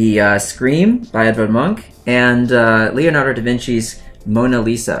of the Scream by Edvard Munch and Leonardo da Vinci's Mona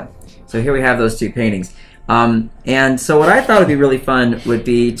Lisa. So here we have those 2 paintings. And so what I thought would be really fun would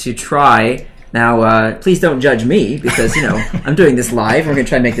be to try... Now, please don't judge me because, I'm doing this live. We're going to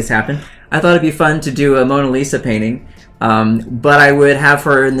try and make this happen. I thought it'd be fun to do a Mona Lisa painting, but I would have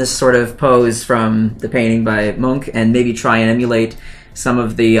her in this sort of pose from the painting by Munch and maybe try and emulate some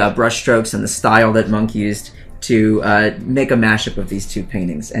of the brush strokes and the style that Munch used to make a mashup of these 2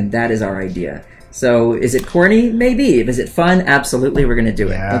 paintings. And that is our idea. So is it corny? Maybe. Is it fun? Absolutely. We're going to do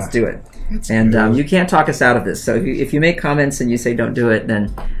it. Let's do it. And you can't talk us out of this. So if you make comments and you say don't do it,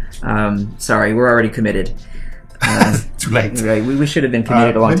 then sorry, we're already committed. Too late. Right, we should have been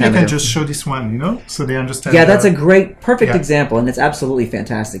committed a long time ago. Maybe you can just show this one, so they understand. Yeah, that's a perfect example, and it's absolutely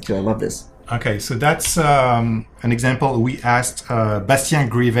fantastic too. I love this. Okay, so that's an example. We asked Bastien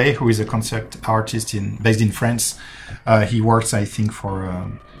Grivet, who is a concept artist based in France. He works, I think,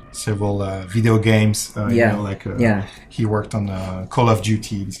 for several video games. He worked on Call of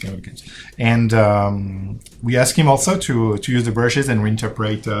Duty, these kind of games. And we asked him also to use the brushes and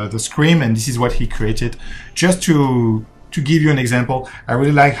reinterpret the Scream, and this is what he created, just to to give you an example, I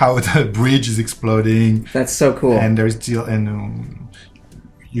really like how the bridge is exploding. That's so cool. And there's still,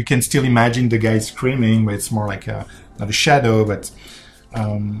 you can still imagine the guy screaming, but it's more like not a shadow, but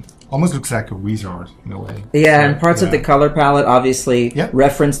almost looks like a wizard in a way. Yeah, so, and parts of the color palette obviously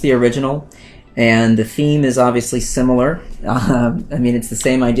reference the original, and the theme is obviously similar. I mean, it's the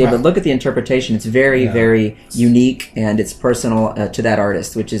same idea, but look at the interpretation. It's very, very unique, and it's personal to that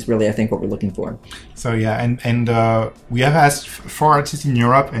artist, which is really, I think, what we're looking for. So yeah, and we have asked for artists in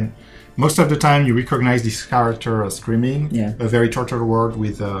Europe, and most of the time you recognize this character screaming, a very turtle world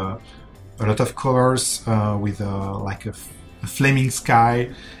with a lot of colors, with like a flaming sky,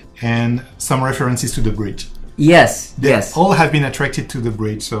 and some references to the bridge. Yes, they all have been attracted to the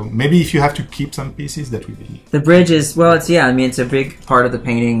bridge, so maybe if you have to keep some pieces, that would be... The bridge is, well, it's, I mean, it's a big part of the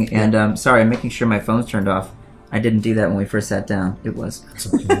painting, and sorry, I'm making sure my phone's turned off. I didn't do that when we first sat down. It was.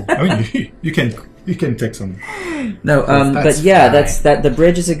 Okay. I mean, you can take some... No, but yeah, the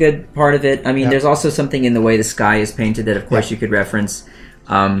bridge is a good part of it. I mean, there's also something in the way the sky is painted that, of course, you could reference.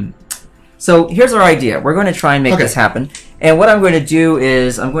 So here's our idea. We're going to try and make this happen. And what I'm going to do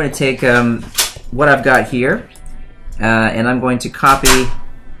is I'm going to take what I've got here, and I'm going to copy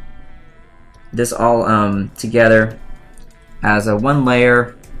this all together as a one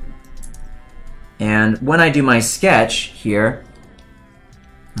layer. And when I do my sketch here,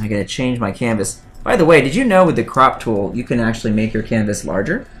 I'm going to change my canvas. By the way, did you know with the crop tool you can actually make your canvas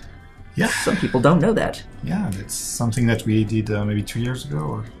larger? Yeah. Some people don't know that. Yeah, that's something that we did maybe 2 years ago.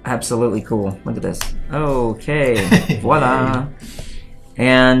 Or... Absolutely cool. Look at this. Okay, voila.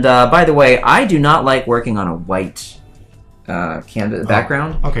 And by the way, I do not like working on a white canvas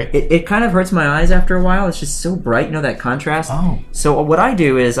background. Okay. It kind of hurts my eyes after a while. It's just so bright, you know, that contrast. Oh. So what I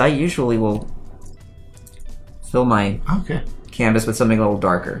do is I usually will fill my canvas with something a little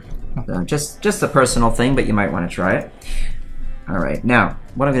darker. Just a personal thing, but you might want to try it. All right, now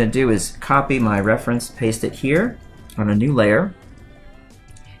what I'm going to do is copy my reference, paste it here on a new layer.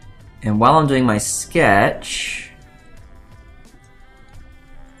 And while I'm doing my sketch,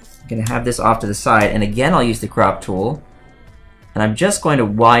 I'm going to have this off to the side. And again, I'll use the crop tool. And I'm just going to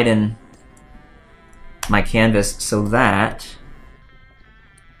widen my canvas so that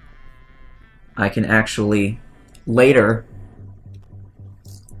I can actually later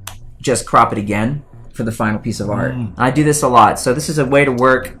just crop it again for the final piece of art. I do this a lot, so this is a way to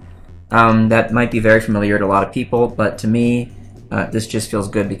work that might be very familiar to a lot of people, but to me this just feels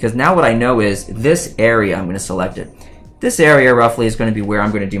good because now what I know is this area, I'm going to select it. This area roughly is going to be where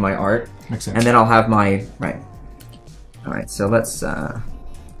I'm going to do my art. Makes sense. And then I'll have my, Alright, so let's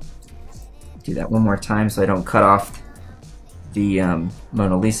do that one more time so I don't cut off the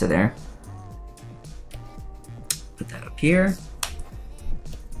Mona Lisa there. Put that up here.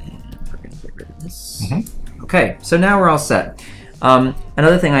 Okay, so now we're all set.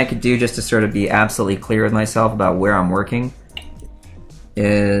 Another thing I could do just to sort of be absolutely clear with myself about where I'm working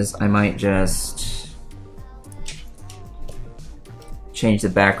is I might just change the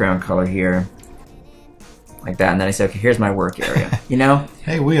background color here like that, and then I say, okay, here's my work area, you know?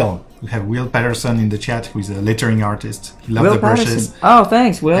 Hey, Will. We have Will Patterson in the chat, who's a lettering artist. He loves the brushes. Patterson. Oh,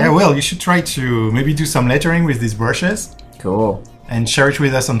 thanks, Will. Yeah, Will, you should try to maybe do some lettering with these brushes. Cool. And share it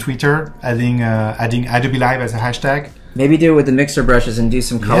with us on Twitter, adding Adobe Live as a hashtag. Maybe do it with the mixer brushes and do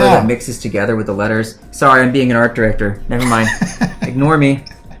some color that mixes together with the letters. Sorry, I'm being an art director. Never mind. Ignore me.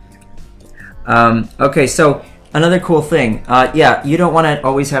 Okay, so another cool thing. Yeah, you don't want to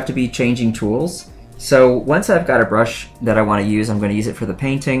always have to be changing tools. So once I've got a brush that I want to use, I'm going to use it for the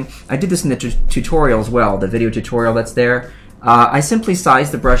painting. I did this in the tutorial as well, the video tutorial that's there. I simply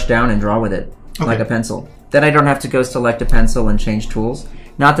size the brush down and draw with it like a pencil. Then I don't have to go select a pencil and change tools.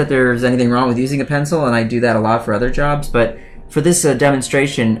 Not that there's anything wrong with using a pencil, and I do that a lot for other jobs, but for this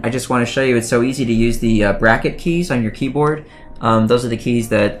demonstration, I just want to show you it's so easy to use the bracket keys on your keyboard. Those are the keys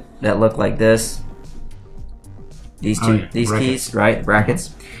that look like this. These keys, right?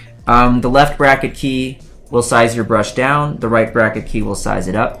 Brackets. The left bracket key will size your brush down. The right bracket key will size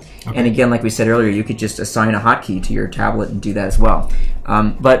it up. Okay. And again, like we said earlier, you could just assign a hotkey to your tablet and do that as well.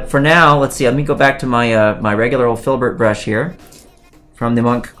 But for now, let's see. Let me go back to my my regular old filbert brush here from the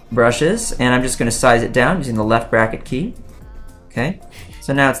Monk brushes, and I'm just going to size it down using the left bracket key. Okay,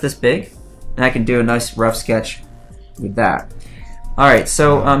 so now it's this big, and I can do a nice rough sketch with that. All right,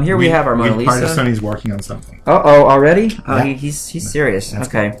 so here we have our Mona Lisa. Patterson is working on something. Oh, already? Oh, yeah. He's serious. That's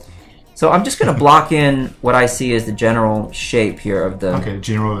okay. Cool. So I'm just going to block in what I see as the general shape here of the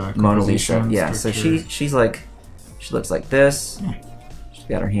general Mona Lisa. Yeah, so she looks like this. She's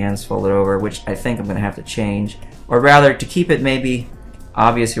got her hands folded over, which I think I'm going to have to change. Or rather, to keep it maybe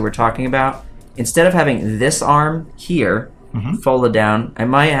obvious who we're talking about, instead of having this arm here folded down, I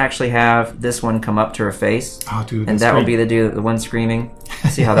might actually have this one come up to her face, and that will be the one screaming.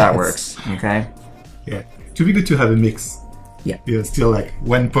 See how that works, okay? Yeah, it would be good to have a mix. Yeah. Still like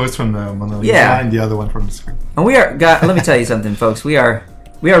one post from the Mona Lisa and the other one from the screen. And let me tell you something, folks. We are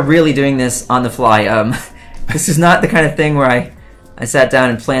really doing this on the fly. This is not the kind of thing where I sat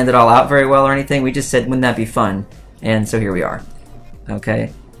down and planned it all out very well or anything. We just said, wouldn't that be fun? And so here we are.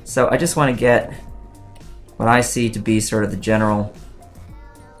 Okay. So I just want to get what I see to be sort of the general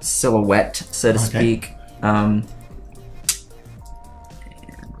silhouette, so to speak. And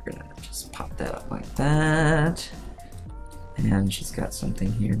we're gonna just pop that up like that. And she's got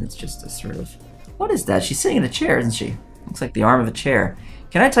something here that's just a sort of... What is that? She's sitting in a chair, isn't she? Looks like the arm of a chair.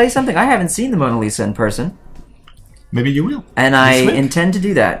 Can I tell you something? I haven't seen the Mona Lisa in person. Maybe you will. And I intend to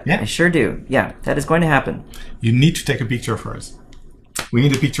do that. Yeah. I sure do. Yeah, that is going to happen. You need to take a picture for us. We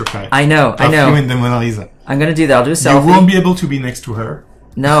need a picture, Kyle. I know. Of you and the Mona Lisa. I'm going to do that. I'll do a selfie. You won't be able to be next to her.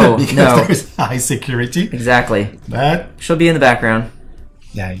 No, because there's high security. Exactly. But she'll be in the background.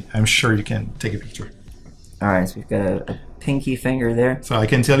 Yeah, I'm sure you can take a picture. All right, so we've got a pinky finger there. So I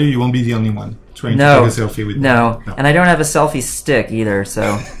can tell you won't be the only one trying to take a selfie with me. No, and I don't have a selfie stick either,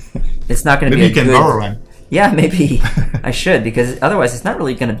 so it's not going to be a good... Maybe you can borrow one. Yeah, maybe I should, because otherwise it's not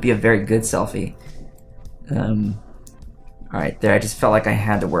really going to be a very good selfie. All right, there. I just felt like I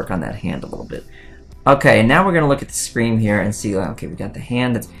had to work on that hand a little bit. Okay, now we're going to look at the screen here and see, okay, we got the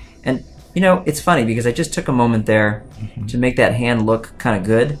hand. And, you know, it's funny because I just took a moment there to make that hand look kind of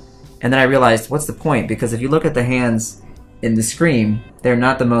good. And then I realized, what's the point? Because if you look at the hands in the screen, they're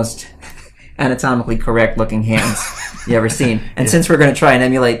not the most anatomically correct looking hands you ever seen. And since we're going to try and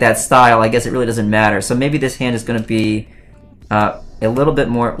emulate that style, I guess it really doesn't matter. So maybe this hand is going to be a little bit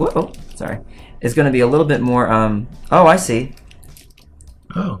more... Whoa, sorry. It's going to be a little bit more... oh, I see.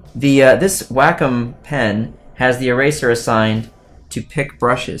 Oh. This Wacom pen has the eraser assigned to pick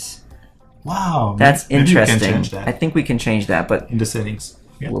brushes. Wow. That's interesting. Maybe we can change that. I think we can change that, but... In the settings.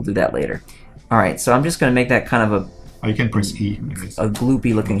 Yeah. We'll do that later. All right, so I'm just going to make that kind of a... Oh, you can press E. A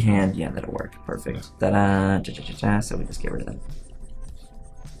gloopy looking hand. Yeah, that'll work. Perfect. Ta-da. So we just get rid of that.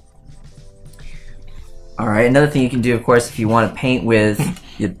 All right, another thing you can do, of course, if you want to paint with,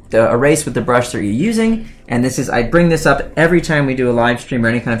 erase with the brush that you're using, and this is, I bring this up every time we do a live stream or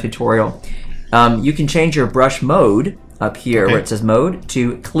any kind of tutorial, you can change your brush mode up here where it says mode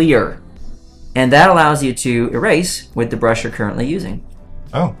to clear. And that allows you to erase with the brush you're currently using.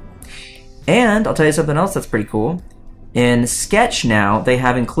 Oh. And I'll tell you something else that's pretty cool. In Sketch now, they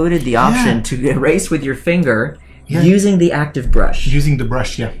have included the option to erase with your finger using the active brush. Using the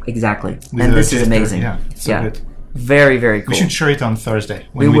brush, yeah. Exactly. And this is amazing. Yeah, so good. Very, very cool. We should show it on Thursday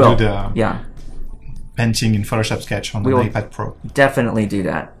when we do the painting in Photoshop Sketch on the iPad Pro. Definitely do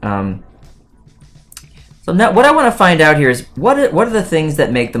that. So now what I want to find out here is what are the things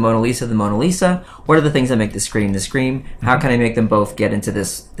that make the Mona Lisa the Mona Lisa? What are the things that make the Scream the Scream? How can I make them both get into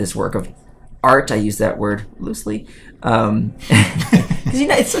this work of art? I use that word loosely.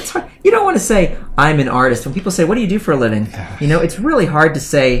 Because it's hard. You don't want to say I'm an artist when people say, what do you do for a living? You know, it's really hard to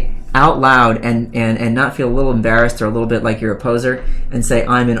say out loud and not feel a little embarrassed or a little bit like you're a poser and say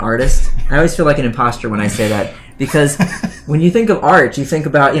I'm an artist. I always feel like an imposter when I say that, because when you think of art, you think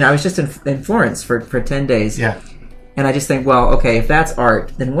about, I was just in Florence for 10 days. Yeah. And I just think, well, okay, if that's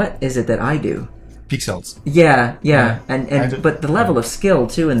art, then what is it that I do? Pixels. Yeah. But the level of skill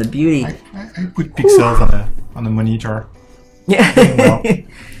too, and the beauty. I put pixels on a monitor. Yeah. Well.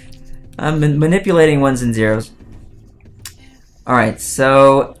 I'm manipulating ones and zeros. All right,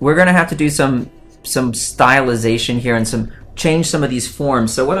 so we're gonna have to do some stylization here and change some of these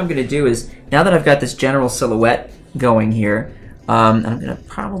forms. So what I'm gonna do is, now that I've got this general silhouette going here, I'm gonna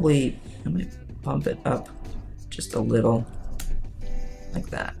bump it up just a little, like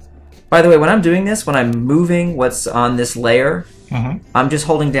that. By the way, when I'm doing this, when I'm moving what's on this layer, I'm just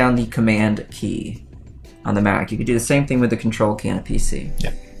holding down the Command key on the Mac. You could do the same thing with the Control key on a PC.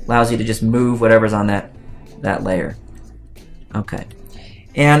 Yeah. Allows you to just move whatever's on that layer. Okay.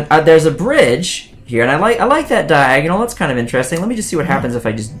 And there's a bridge here, and I like that diagonal. That's kind of interesting. Let me just see what happens if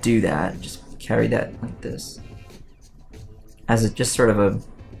I just do that. Just carry that like this. As just sort of a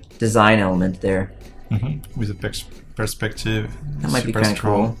design element there. With a perspective. That might be kind of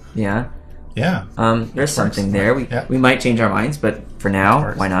cool. Yeah. Yeah. There's something there. We might change our minds, but for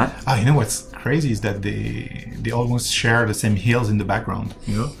now, why not? Oh, you know what's crazy is that they almost share the same hills in the background.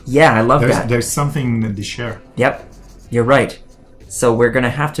 You know? Yeah, I love that. There's something that they share. Yep, you're right. So we're gonna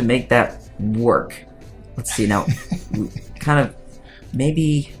have to make that work. Let's see now. Kind of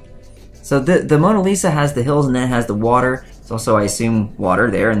maybe. So the Mona Lisa has the hills and then it has the water. It's also, I assume,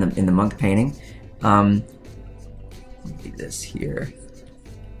 water there in the monk painting. Leave this here.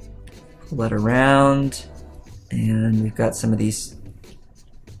 Pull that around, and we've got some of these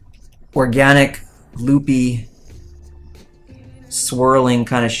organic, loopy, swirling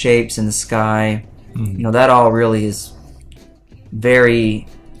kind of shapes in the sky. You know, that all really is very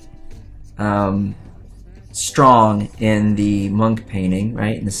strong in the monk painting,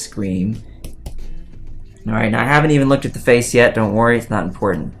 right? In the Scream. All right, now I haven't even looked at the face yet. Don't worry, it's not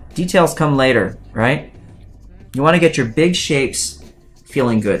important. Details come later, right? You want to get your big shapes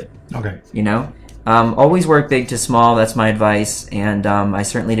feeling good. Okay. You know? Always work big to small, that's my advice, and I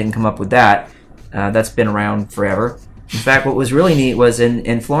certainly didn't come up with that. That's been around forever. In fact, what was really neat was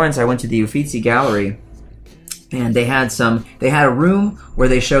in Florence, I went to the Uffizi Gallery, and they had a room where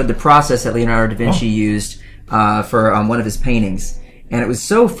they showed the process that Leonardo da Vinci used for one of his paintings. And it was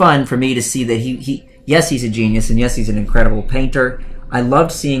so fun for me to see that yes, he's a genius, and yes, he's an incredible painter. I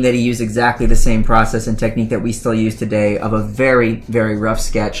loved seeing that he used exactly the same process and technique that we still use today of a very, very rough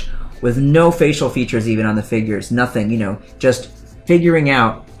sketch with no facial features even on the figures, nothing, you know, just figuring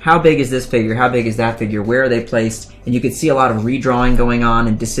out how big is this figure, how big is that figure, where are they placed, and you could see a lot of redrawing going on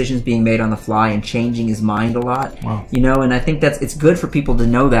and decisions being made on the fly and changing his mind a lot. Wow. You know, and I think it's good for people to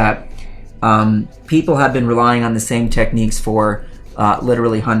know that people have been relying on the same techniques for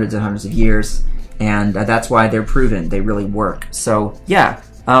literally hundreds and hundreds of years, and that's why they're proven. They really work. So yeah,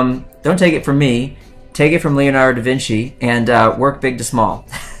 don't take it from me. Take it from Leonardo da Vinci and work big to small.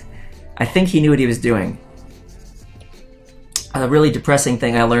 I think he knew what he was doing. A really depressing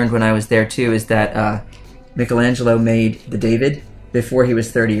thing I learned when I was there too is that Michelangelo made the David before he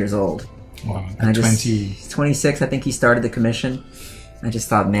was 30 years old. Wow, at 26, I think he started the commission. I just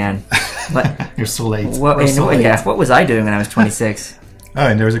thought, man, what? You're so late. Yeah, what was I doing when I was 26? Oh,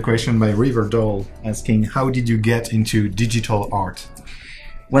 and there's a question by River Dole asking, how did you get into digital art?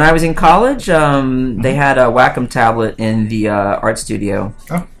 When I was in college, they had a Wacom tablet in the art studio.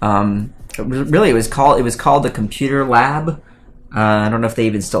 Oh. Really, it was called the Computer Lab. I don't know if they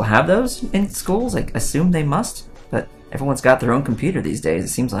even still have those in schools. I assume they must, but everyone's got their own computer these days, it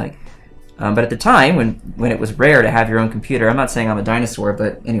seems like. But at the time, when it was rare to have your own computer, I'm not saying I'm a dinosaur,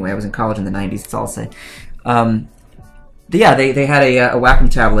 but anyway, I was in college in the 90s, that's all I'll say. Yeah, they had a Wacom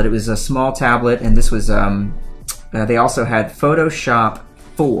tablet. It was a small tablet, and this was, they also had Photoshop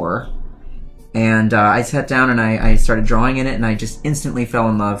 4, and I sat down and I started drawing in it, and I just instantly fell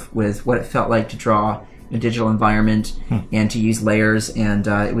in love with what it felt like to draw in a digital environment and to use layers, and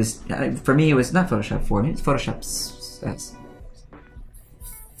it was, for me, it was not Photoshop 4, maybe it's Photoshop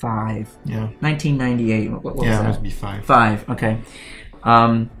 5. Yeah. 1998, what was that? Yeah, it must be 5. 5, okay.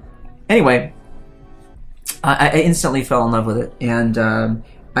 Anyway, I instantly fell in love with it, and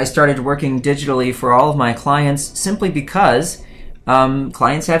I started working digitally for all of my clients simply because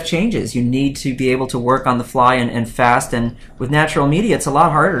clients have changes. You need to be able to work on the fly and fast, and with natural media it's a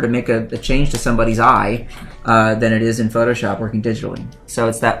lot harder to make a change to somebody's eye than it is in Photoshop working digitally. So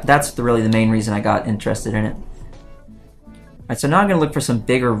it's that's really the main reason I got interested in it. Alright, so now I'm going to look for some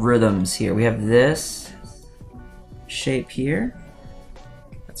bigger rhythms here. We have this shape here.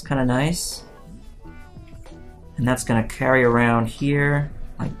 That's kind of nice. And that's going to carry around here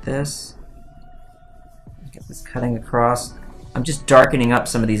like this. Get this cutting across. I'm just darkening up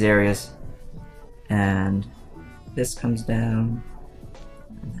some of these areas. And this comes down.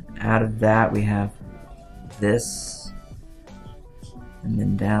 And then out of that we have this. And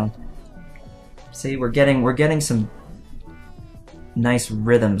then down. See, we're getting some nice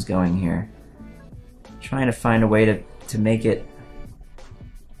rhythms going here. Trying to find a way to make it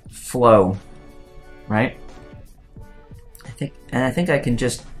flow, right? I think I can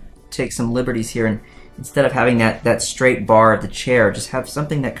just take some liberties here, and instead of having that straight bar of the chair, just have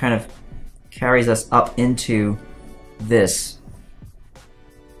something that kind of carries us up into this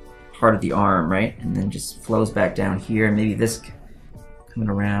part of the arm, right? And then just flows back down here, and maybe this coming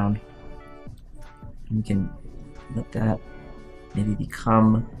around. And we can let that maybe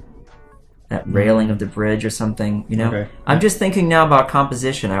become that railing of the bridge or something, you know? Okay. I'm just thinking now about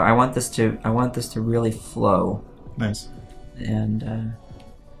composition. I want this to really flow. Nice. And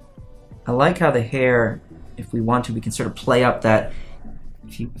I like how the hair, if we want to, we can sort of play up that.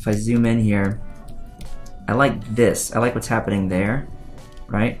 If I zoom in here, I like this. I like what's happening there,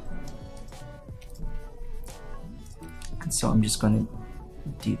 right? And so I'm just going to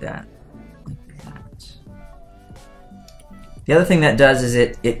do that. The other thing that does is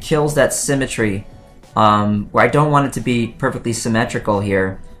it kills that symmetry, where I don't want it to be perfectly symmetrical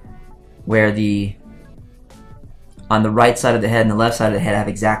here, where on the right side of the head and the left side of the head have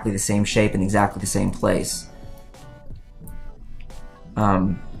exactly the same shape in exactly the same place.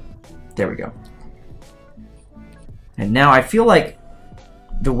 There we go. And now I feel like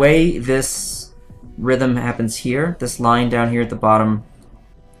the way this rhythm happens here, this line down here at the bottom,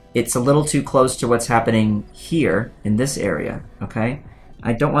 it's a little too close to what's happening here in this area, okay?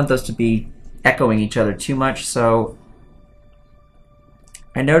 I don't want those to be echoing each other too much, so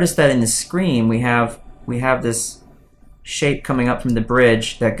I noticed that in the screen we have this shape coming up from the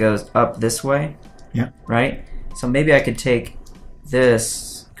bridge that goes up this way. Yeah. Right? So maybe I could take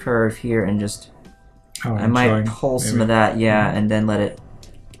this curve here and just I might pull some of that, yeah, and then let it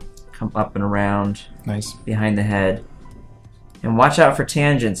come up and around behind the head. And watch out for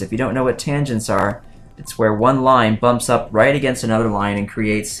tangents. If you don't know what tangents are, it's where one line bumps up right against another line and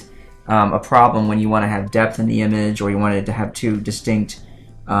creates a problem when you want to have depth in the image, or you want it to have two distinct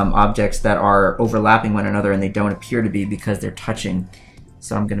objects that are overlapping one another and they don't appear to be because they're touching.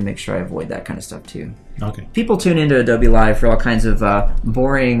 So I'm going to make sure I avoid that kind of stuff too. Okay. People tune into Adobe Live for all kinds of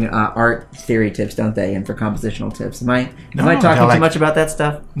boring art theory tips, don't they? And for compositional tips. Am I talking too much about that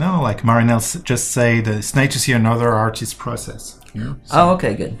stuff? No, like Marinelle just said, it's nice to see another artist's process. Yeah. So. Oh,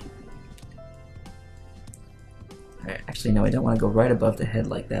 okay, good. Actually, no, I don't want to go right above the head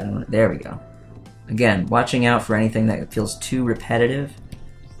like that. There we go. Again, watching out for anything that feels too repetitive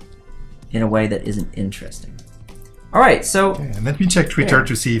in a way that isn't interesting. All right, so let me check Twitter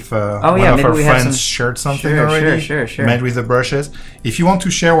to see if one of our friends shared something already. Sure. Made with the brushes. If you want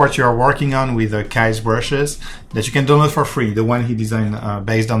to share what you are working on with Kyle's brushes, that you can download for free, the one he designed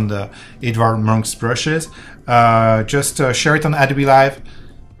based on the Edvard Munch's brushes, just share it on Adobe Live.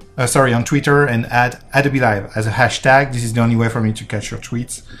 On Twitter, and add Adobe Live as a hashtag. This is the only way for me to catch your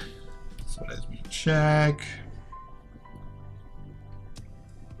tweets. So let me check.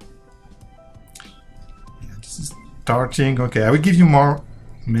 This is starting. Okay, I will give you more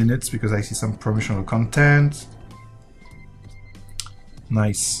minutes because I see some promotional content.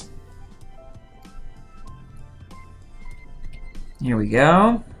 Nice. Here we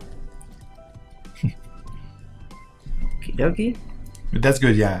go. Okie dokie. That's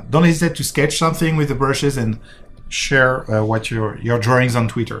good, yeah. Don't hesitate to sketch something with the brushes and share what your drawings on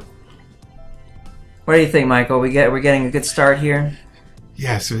Twitter. What do you think, Michael? We're getting a good start here.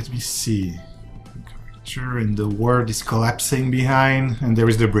 Yeah. So let me see. Character and the word is collapsing behind, and there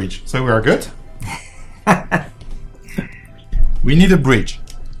is the bridge. So we are good. We need a bridge.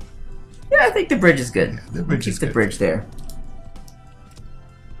 Yeah, I think the bridge is good. Yeah, the bridge keep the bridge there.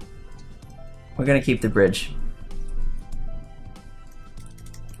 We're gonna keep the bridge.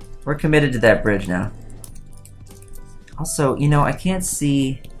 We're committed to that bridge now. Also, you know, I can't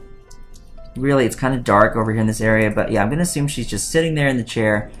see... Really, it's kind of dark over here in this area, but yeah, I'm gonna assume she's just sitting there in the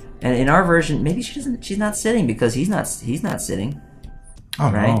chair. And in our version, maybe she's not sitting because he's not sitting.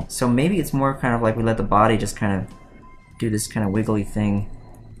 Oh, right? no. So maybe it's more kind of like we let the body just kind of do this kind of wiggly thing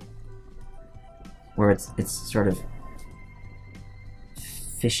where it's sort of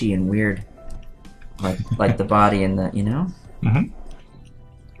fishy and weird, like the body and the, you know. Mm-hmm.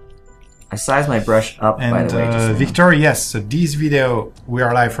 I sized my brush up, by the way. And Victor, yes, so this video, we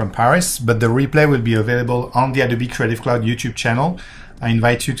are live from Paris, but the replay will be available on the Adobe Creative Cloud YouTube channel. I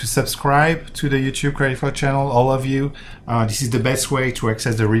invite you to subscribe to the YouTube Creative Cloud channel, all of you. This is the best way to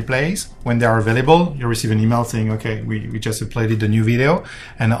access the replays. When they are available, you receive an email saying, okay, we just uploaded the new video.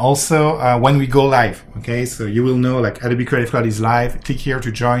 And also when we go live, okay, so you will know like Adobe Creative Cloud is live, click here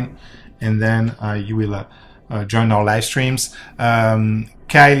to join, and then you will join our live streams.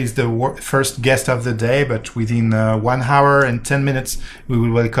 Kyle is the first guest of the day, but within 1 hour and 10 minutes, we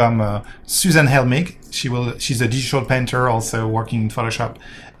will welcome Susan Helmig. She's a digital painter, also working in Photoshop,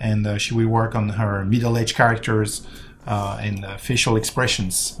 and she will work on her middle-aged characters and facial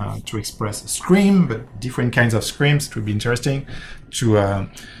expressions to express a scream, but different kinds of screams. It would be interesting to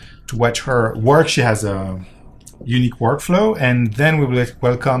watch her work. She has a unique workflow, and then we will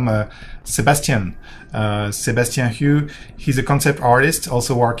welcome Sebastian Hugh. He's a concept artist,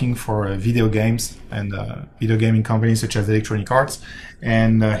 also working for video games and video gaming companies such as Electronic Arts,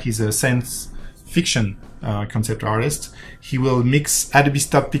 and he's a science fiction concept artist. He will mix Adobe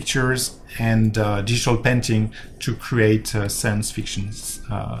stock pictures and digital painting to create a science fiction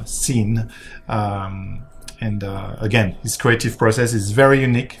scene. And again, his creative process is very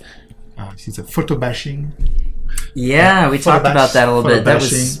unique. He's a photo bashing. Yeah, we talked about that a little bit. That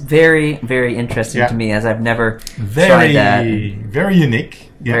was very, very interesting to me, as I've never tried that. Very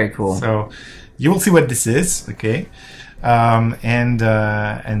unique. Yeah. Very cool. So you will see what this is, okay? And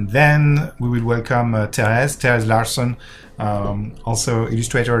then we will welcome Therese Larsson, also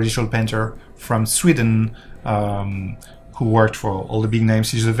illustrator, digital painter from Sweden, who worked for all the big names.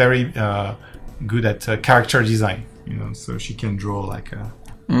 She's very good at character design, you know, so she can draw like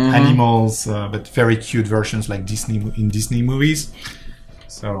animals, but very cute versions like Disney movies.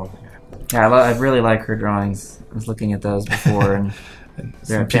 So yeah, I really like her drawings. I was looking at those before, and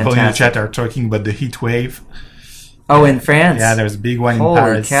some people in the chat are talking about the heat wave. Oh, in France? Yeah, there's a big one in Holy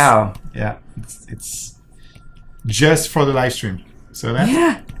Paris. cow! Yeah, it's just for the live stream. So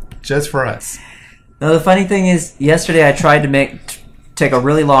that's just for us. Now the funny thing is, yesterday I tried to take a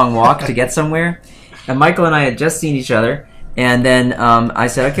really long walk to get somewhere, and Michael and I had just seen each other, and then I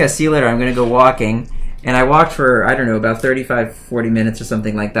said, "Okay, I'll see you later. I'm going to go walking." And I walked for, I don't know, about 35, 40 minutes or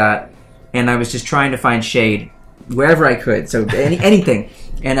something like that. And I was just trying to find shade wherever I could. So anything.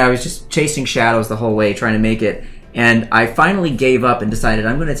 And I was just chasing shadows the whole way, trying to make it. And I finally gave up and decided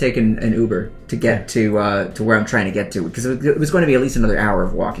I'm going to take an Uber to get to where I'm trying to get to. Because it was going to be at least another hour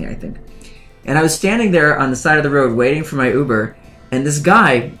of walking, I think. And I was standing there on the side of the road waiting for my Uber. And this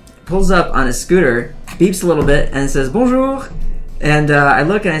guy pulls up on his scooter, beeps a little bit, and says, "Bonjour." And I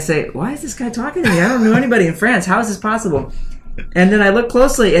look and I say, "Why is this guy talking to me? I don't know anybody in France. How is this possible?" And then I look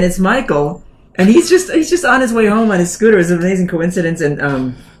closely, and it's Michael, and he's just on his way home on his scooter. It was an amazing coincidence, and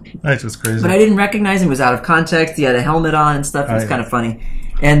that was crazy. But I didn't recognize him. It was out of context. He had a helmet on and stuff. It was kind of funny.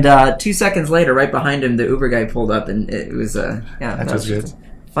 And 2 seconds later, right behind him, the Uber guy pulled up, and it was that was good.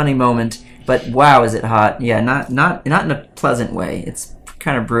 A funny moment. But wow, is it hot? Yeah, not in a pleasant way. It's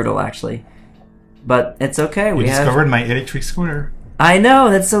kind of brutal, actually. But it's okay. We discovered my electric scooter. I know,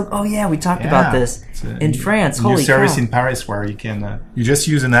 that's so. Oh yeah, we talked about this in France. Holy new service cow. in Paris where you can you just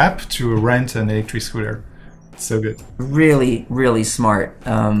use an app to rent an electric scooter. It's so good. Really, really smart.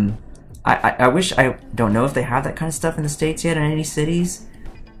 I wish, I don't know if they have that kind of stuff in the States yet in any cities.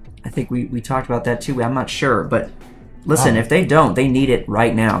 I think we talked about that too. I'm not sure, but listen, if they don't, they need it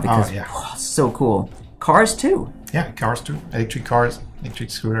right now because it's so cool. Cars too. Yeah, cars too. Electric cars,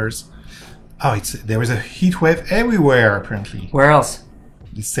 electric scooters. Oh, there was a heat wave everywhere, apparently. Where else?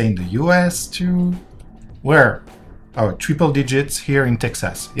 They say in the US too. Where? Oh, triple digits here in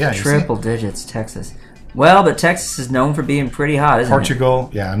Texas. Yeah, triple digits, Texas. Well, but Texas is known for being pretty hot, isn't Portugal,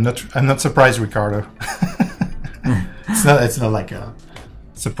 it? Yeah, I'm not surprised, Ricardo. It's not like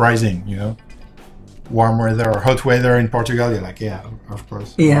surprising, you know. Warm weather or hot weather in Portugal, you're like, yeah, of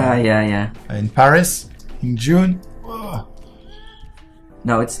course. Yeah. In Paris, in June. Oh.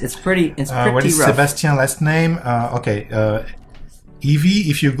 No, it's pretty rough. What is Sebastian's last name? Evie,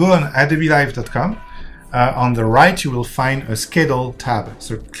 if you go on adobelive.com, on the right you will find a schedule tab.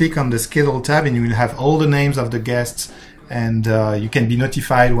 So click on the schedule tab and you will have all the names of the guests, and you can be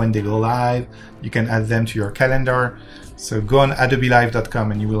notified when they go live. You can add them to your calendar. So go on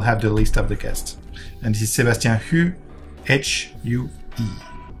adobelive.com and you will have the list of the guests. And this is Sebastian Hu, H-U-E.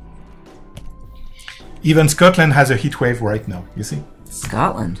 Even Scotland has a heat wave right now, you see?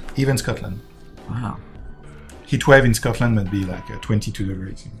 Scotland? Even Scotland. Wow. Heat wave in Scotland would be like 22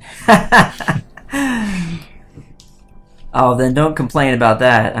 degrees. Oh, then don't complain about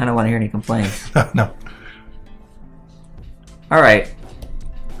that. I don't want to hear any complaints. No. All right.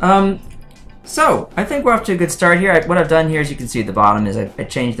 So, I think we're off to a good start here. What I've done here, as you can see at the bottom, is I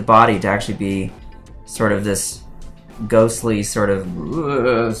changed the body to actually be sort of this ghostly sort of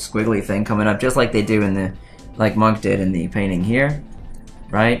squiggly thing coming up, just like they do in the, like Monk did in the painting here,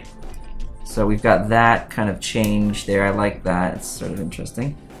 right? So we've got that kind of change there. I like that. It's sort of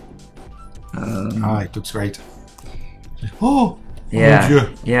interesting. It looks great. Oh,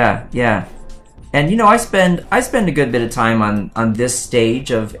 yeah. And you know, I spend a good bit of time on this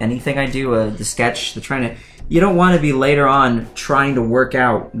stage of anything I do. The sketch, you don't want to be later on trying to work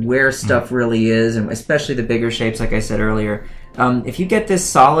out where stuff really is, and especially the bigger shapes, like I said earlier. If you get this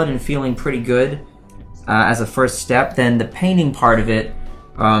solid and feeling pretty good as a first step, then the painting part of it,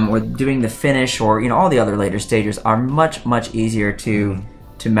 or doing the finish, or all the other later stages are much easier to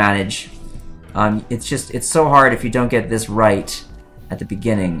manage. It's so hard if you don't get this right at the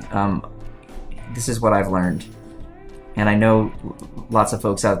beginning. This is what I've learned, and I know lots of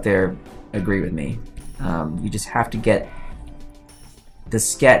folks out there agree with me. You just have to get the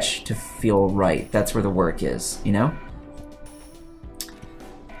sketch to feel right. That's where the work is,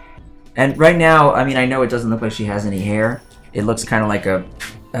 And right now, I mean, I know it doesn't look like she has any hair. It looks kind of like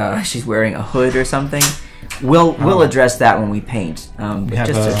she's wearing a hood or something. We'll address that when we paint. We have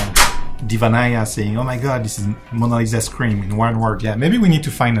Divanaya saying, "Oh my God, this is Mona Lisa Scream in one word." Yeah, maybe we need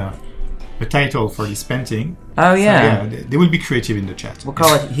to find a title for this painting. Oh yeah. So, they will be creative in the chat. We'll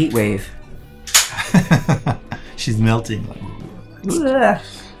call it Heat Wave. She's melting.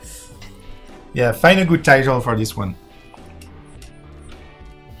 Yeah, find a good title for this one.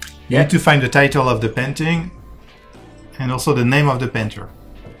 You need to find the title of the painting and also the name of the painter.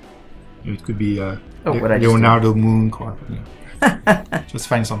 It could be Leonardo Munch or Just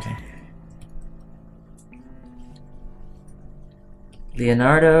find something.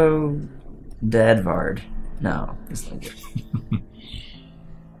 Leonardo de Edvard. No, it's not good.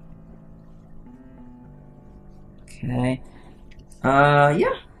 Okay.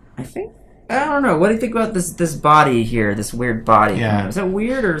 Yeah, I think. I don't know. What do you think about this body here? This weird body. Yeah. Is that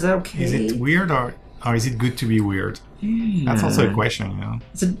weird or is that okay? Is it weird or is it good to be weird? That's also a question, you know.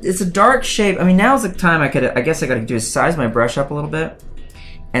 It's a dark shape. I mean, now's the time I guess I gotta do is size my brush up a little bit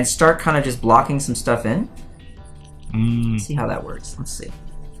and start kind of just blocking some stuff in. Let's see how that works. Let's see.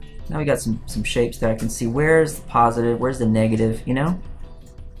 Now we got some shapes that I can see. Where's the positive? Where's the negative? You know.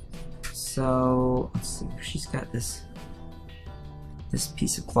 So let's see. She's got this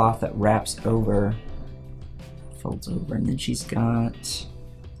piece of cloth that wraps over, folds over, and then she's got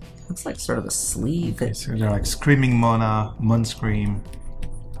looks like sort of a sleeve. Okay, so they're like Screaming Mona, Mon Scream,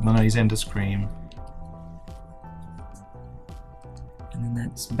 Mona Lisa and the Scream. And then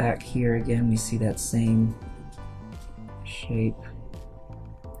that's back here again. We see that same shape.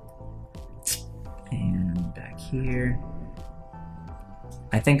 And back here.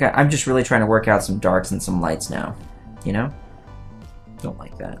 I think I'm just really trying to work out some darks and some lights now. You know? Don't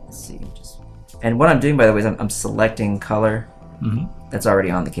like that. Let's see. And what I'm doing, by the way, is I'm selecting color that's already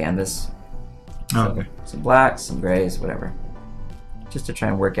on the canvas. Oh, so okay. Some blacks, some grays, whatever. Just to try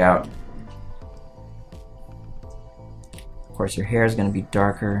and work out. Of course, your hair is going to be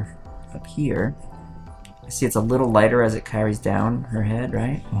darker up here. I see it's a little lighter as it carries down her head,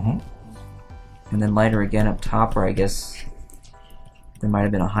 right? And then lighter again up top, where I guess there might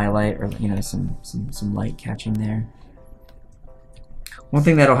have been a highlight or, you know, some light catching there. One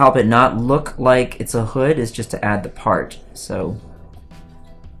thing that'll help it not look like it's a hood is just to add the part. So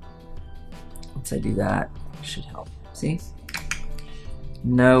once I do that, it should help. See?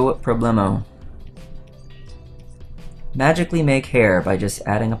 No problemo. Magically make hair by just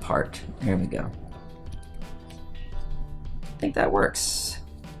adding a part. There we go. I think that works.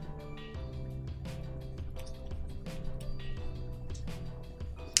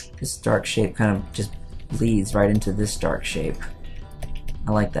 This dark shape kind of just bleeds right into this dark shape.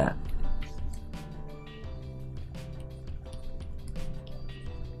 I like that.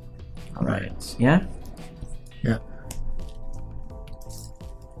 All right. Yeah? Yeah.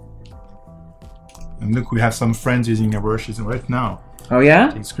 And look, we have some friends using our brushes right now. Oh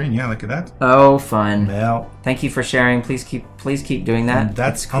yeah? Big screen, yeah, look at that. Oh, fun. Well, thank you for sharing. Please keep doing that. And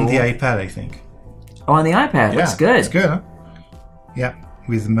that's cool. on the iPad, I think. Oh, on the iPad. Yeah, Looks good. It's good, huh? Yeah,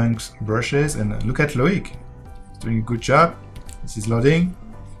 with Monk's brushes. And look at Loic. He's doing a good job. This is loading.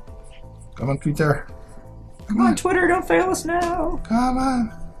 Come on, Twitter. Come on, Twitter, don't fail us now. Come on.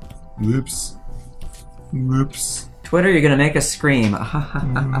 Whoops. Whoops. Twitter, you're gonna make us scream. Here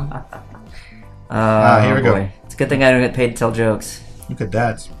we go. It's a good thing I don't get paid to tell jokes. Look at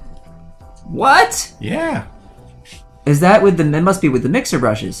that. What? Yeah. Is that with the? It must be with the mixer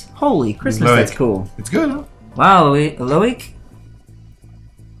brushes. Holy Christmas, Loic. that's cool. It's good, huh? Wow, Loic.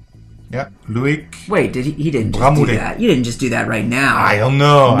 Yeah, Loic. Wait, he didn't just do that? You didn't just do that right now. I don't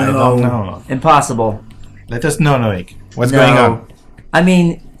know. No. I don't know. Impossible. Let us know, Loic. What's going on? I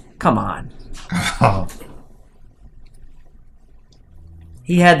mean, come on. Oh.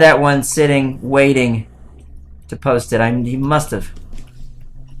 He had that one sitting, waiting to post it. I mean, he must have.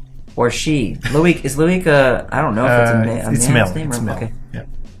 Or she. Loic. Is Loic I don't know if it's a name. It's Mel. It's Mel. Okay. Yeah.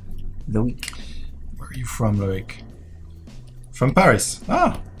 Loic. Where are you from, Loic? From Paris.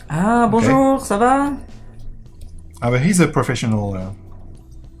 Ah. Ah, bonjour, ça va? Ah, but he's a professional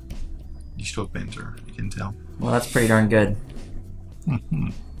digital painter, you can tell. Well, that's pretty darn good.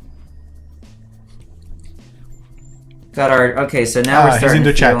 Got our... Okay, so now we're starting he's in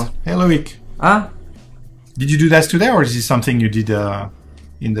the to chat. feel... Hey, Loic. Huh? Did you do that today, or is this something you did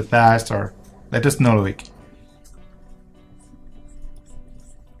in the past, or... Let us know, Loic.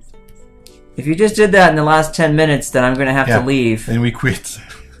 If you just did that in the last 10 minutes, then I'm going to have to leave. Then we quit.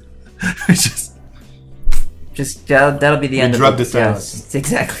 Just that'll be the end of it. Drop the stylus. Yes,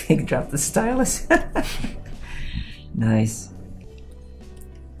 exactly. Drop the stylus. Nice.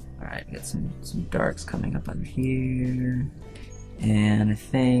 All right, got some darks coming up under here, and I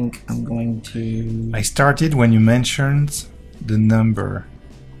think I'm going to. I started when you mentioned the number.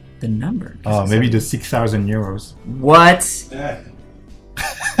 The number. Oh, maybe the 6,000 euros. What?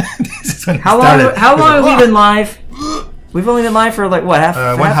 How long have we been live? We've only been live for like what, half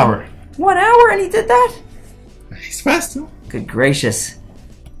 1 hour. 1 hour, and he did that? He's fast, huh? Good gracious.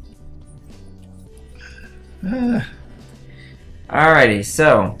 Alrighty,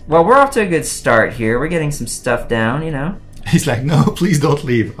 so well, we're off to a good start here. We're getting some stuff down, you know. He's like, no, please don't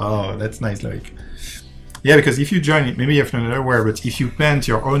leave. Oh, that's nice, Loic. Yeah, because if you join it, maybe you're not aware, but if you paint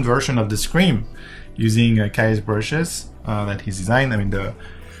your own version of the screen using Kyle's brushes that he's designed, I mean the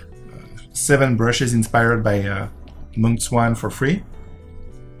 7 brushes inspired by Monk Swan for free.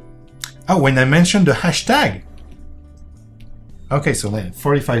 Oh, when I mentioned the hashtag. Okay, so like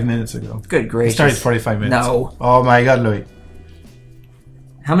 45 minutes ago. Good gracious. It started 45 minutes. No. Oh my God, Louis.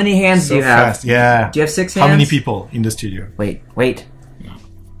 How many hands do you have? Fast. Yeah. Do you have 6 hands? How many people in the studio? Wait. Yeah.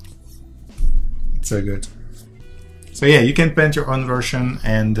 It's so good. So yeah, you can paint your own version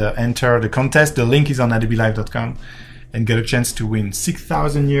and enter the contest. The link is on adobelive.com and get a chance to win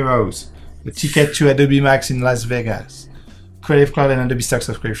 6,000 euros, a ticket to Adobe Max in Las Vegas, Creative Cloud and Adobe Stock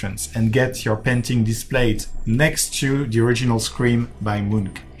subscriptions, and get your painting displayed next to the original Scream by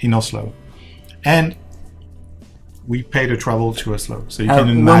Munch in Oslo. And we pay the travel to Oslo, so you can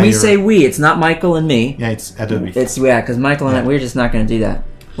admire. When we say we, it's not Michael and me. Yeah, it's Adobe. It's because Michael and I, we're just not going to do that.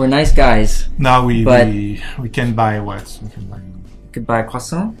 We're nice guys. No, we can buy what? We can buy. Could buy a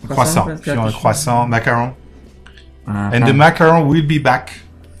croissant. Croissant. If you want a croissant, macaron. And the macaron will be back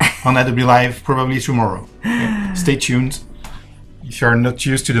on Adobe Live probably tomorrow. Okay? Stay tuned. If you're not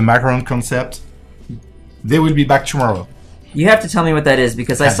used to the macaron concept, they will be back tomorrow. You have to tell me what that is,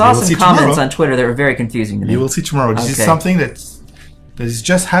 because I saw some comments on Twitter that were very confusing to me. You will see tomorrow. This is something that is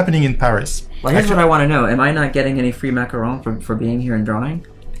just happening in Paris. Well, here's what I want to know. Am I not getting any free macaron for being here and drawing?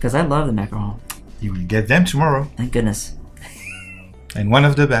 Because I love the macaron. You will get them tomorrow. Thank goodness. And one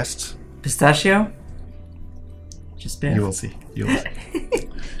of the best. Pistachio? Just bit. You will see. You will see.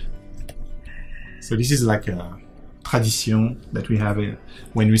 So this is like a tradition that we have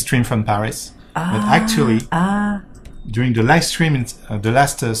when we stream from Paris. But actually, during the live stream, the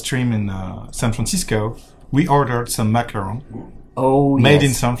last stream in San Francisco, we ordered some macaron. Oh, made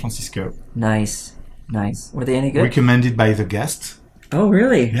in San Francisco. Nice. Were they any good? Recommended by the guest. Oh,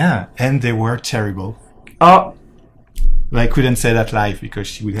 really? Yeah, and they were terrible. Oh. But I couldn't say that live because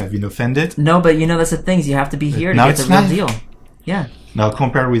she would have been offended. No, but you know, that's the things. You have to be here to get the real deal. Yeah. Now,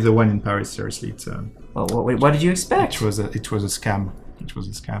 compared with the one in Paris, seriously, it's... well, what did you expect? It was a scam. It was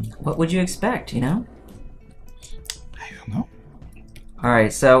a scam. What would you expect, you know? I don't know. All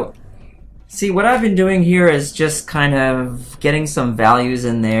right, so... See, what I've been doing here is just kind of getting some values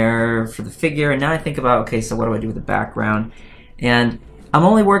in there for the figure, and now I think about, okay, so what do I do with the background? And I'm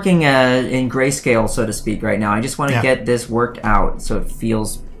only working in grayscale, so to speak, right now. I just want to get this worked out so it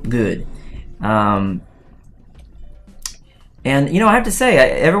feels good. And, you know, I have to say,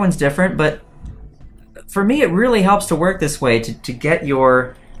 everyone's different, but for me, it really helps to work this way, to get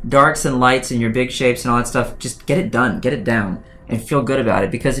your darks and lights and your big shapes and all that stuff, just get it done, get it down, and feel good about it.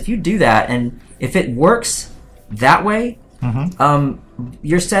 Because if you do that, and if it works that way,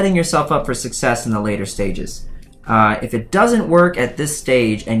 you're setting yourself up for success in the later stages. If it doesn't work at this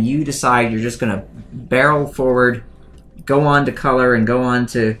stage and you decide you're just going to barrel forward, go on to color and go on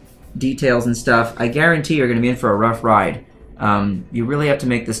to details and stuff, I guarantee you're going to be in for a rough ride. You really have to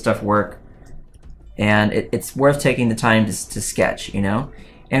make this stuff work, and it's worth taking the time to sketch, you know?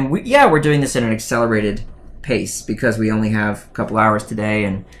 And we're doing this at an accelerated pace because we only have a couple hours today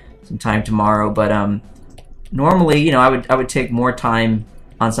and some time tomorrow, but normally, you know, I would take more time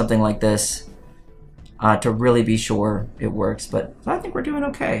on something like this to really be sure it works, but I think we're doing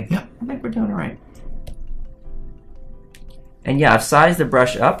okay. Yeah. I think we're doing all right. And yeah, I've sized the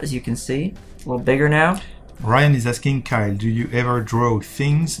brush up, as you can see. A little bigger now. Ryan is asking, Kyle, do you ever draw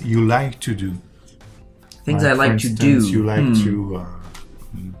things you like to do? Things I like to do. You like to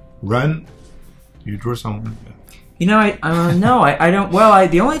run? You draw something? You know, no, I don't. Well,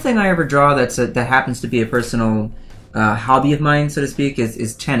 the only thing I ever draw that happens to be a personal hobby of mine, so to speak,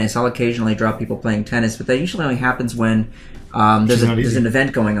 is tennis. I'll occasionally draw people playing tennis, but that usually only happens when there's an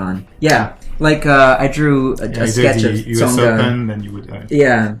event going on. Yeah, like I drew a sketch of US Tsonga. Open, then you would.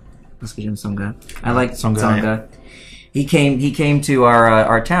 Yeah, Tsonga. I like Tsonga. Yeah. He came to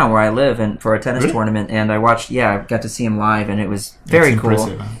our town where I live and for a tennis tournament, and I watched. Yeah, I got to see him live, and it was very cool.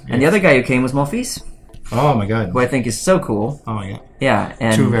 Huh? Yes. And the other guy who came was Monfils. Oh my god! Who I think is so cool. Oh my god! Yeah,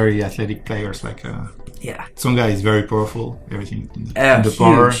 and two very athletic players like. Yeah, Tsonga is very powerful. Everything in the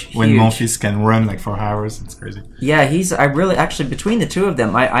power when Monfils can run like for hours, it's crazy. Yeah, I really actually between the two of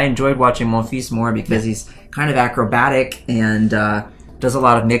them, I enjoyed watching Monfils more because he's kind of acrobatic and does a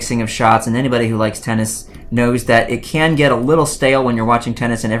lot of mixing of shots. And anybody who likes tennis knows that it can get a little stale when you're watching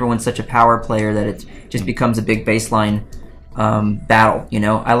tennis and everyone's such a power player that it just becomes a big baseline battle. You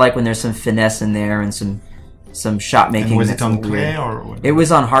know, I like when there's some finesse in there and some shot making. And was it on clay or what? It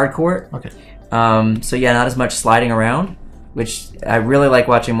was on hard court. Okay. So yeah, not as much sliding around, which I really like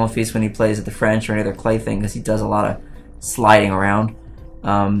watching Monfils when he plays at the French or any other clay thing because he does a lot of sliding around.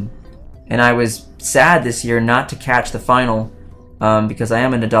 And I was sad this year not to catch the final because I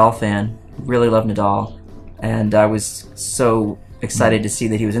am a Nadal fan. Really love Nadal. And I was so excited to see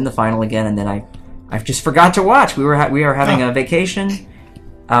that he was in the final again, and then I just forgot to watch. We were having a vacation.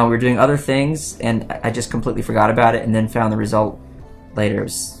 We were doing other things, and I just completely forgot about it, and then found the result later. It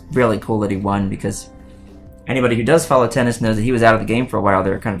was really cool that he won, because anybody who does follow tennis knows that he was out of the game for a while. They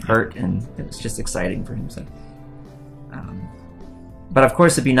were kind of hurt, and it was just exciting for him. So, but of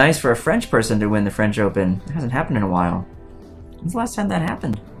course, it'd be nice for a French person to win the French Open. It hasn't happened in a while. When's the last time that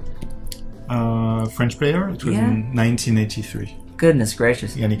happened? French player? It was in 1983. Goodness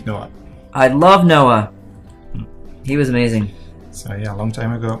gracious. Yannick Noah. I love Noah. He was amazing. So yeah, a long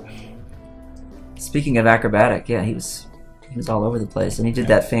time ago. Speaking of acrobatic, yeah, he was all over the place, and he did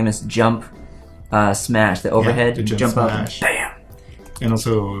that famous jump smash, the overhead the jump smash. up, and bam. And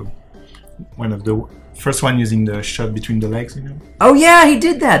also one of the first one using the shot between the legs, you know. Oh yeah, he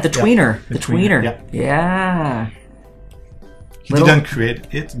did that. The tweener. The tweener. Yeah. He didn't create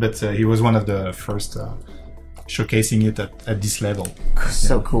it, but he was one of the first showcasing it at this level.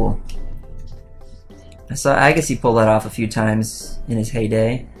 So cool. So I guess he pulled that off a few times in his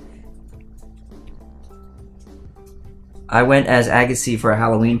heyday. I went as Agassi for a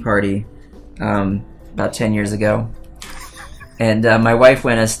Halloween party about 10 years ago. And my wife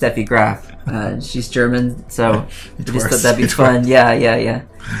went as Steffi Graf. She's German, so we just thought that'd be fun. Yeah.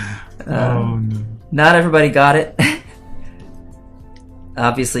 Oh, no. Not everybody got it.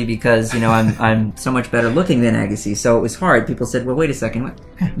 Obviously, because I'm so much better looking than Agassi, so it was hard. People said, "Well, wait a second,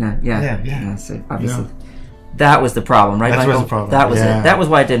 what?" No, yeah. So obviously, that was the problem, right? That was the problem. That was it. That was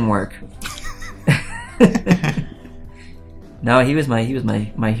why it didn't work. No, he was my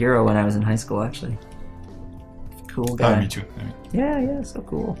hero when I was in high school. Actually, cool guy. Oh, me too. Yeah, so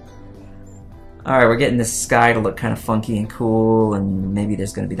cool. All right, we're getting this sky to look kind of funky and cool, and maybe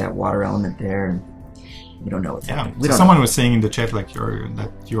there's going to be that water element there. And we don't know what's happening. So someone was saying in the chat that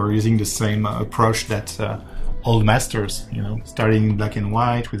you're using the same approach that old masters, starting in black and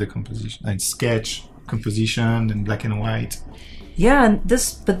white with the composition and sketch composition and black and white. Yeah, and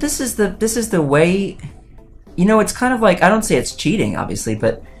this is the way. It's kind of like, I don't say it's cheating, obviously,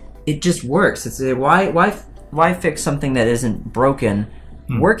 but it just works. It's why fix something that isn't broken?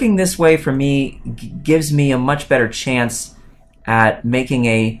 Working this way for me gives me a much better chance at making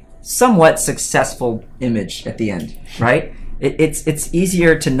a somewhat successful image at the end, right? It's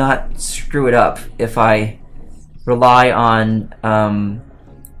easier to not screw it up if I rely on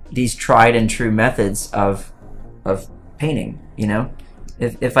these tried and true methods of painting.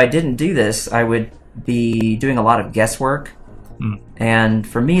 If I didn't do this, I would be doing a lot of guesswork, and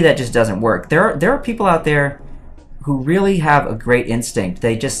for me that just doesn't work. There are people out there who really have a great instinct.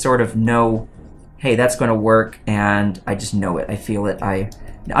 They just sort of know, hey, that's going to work, and I just know it. I feel it.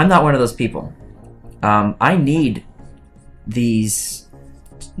 I'm not one of those people. I need these,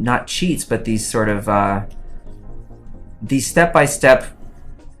 not cheats, but these sort of these step-by-step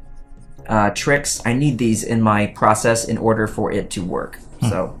tricks. I need these in my process in order for it to work.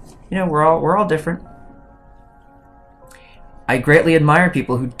 So, we're all different. I greatly admire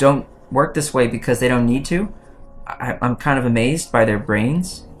people who don't work this way because they don't need to. I'm kind of amazed by their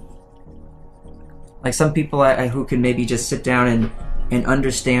brains. Like some people who can maybe just sit down and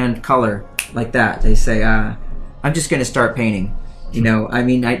understand color like that. They say, I'm just going to start painting.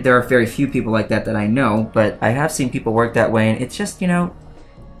 There are very few people like that I know, but I have seen people work that way, and it's just,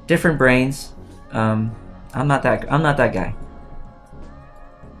 different brains. I'm not that guy.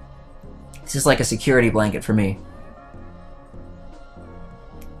 It's just like a security blanket for me.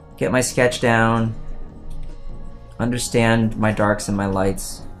 Get my sketch down, understand my darks and my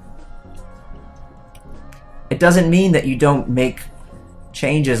lights. It doesn't mean that you don't make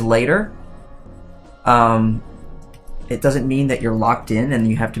changes later. It doesn't mean that you're locked in and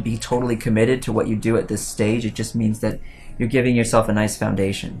you have to be totally committed to what you do at this stage. It just means that you're giving yourself a nice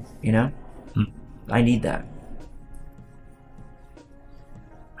foundation, I need that.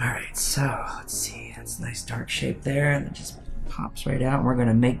 Alright, so let's see. That's a nice dark shape there, and it just pops right out. And we're going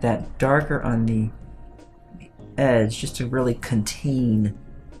to make that darker on the edge just to really contain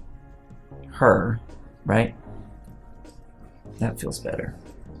her, right? That feels better.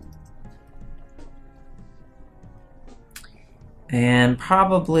 And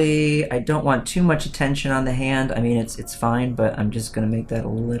probably I don't want too much attention on the hand. It's fine, but I'm just going to make that a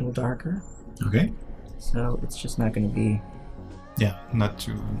little darker. Okay. So it's just not going to be... Yeah, not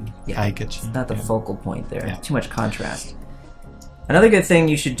too eye-catchy. It's not the focal point there. Yeah. Too much contrast. Another good thing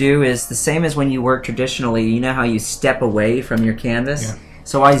you should do is the same as when you work traditionally. You know how you step away from your canvas? Yeah.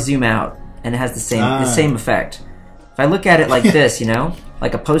 So I zoom out, and it has the same effect. If I look at it like this,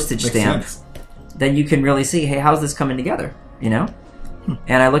 like a postage stamp, then you can really see, hey, how's this coming together, you know?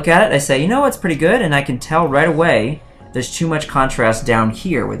 And I look at it, I say, you know, it's pretty good, and I can tell right away there's too much contrast down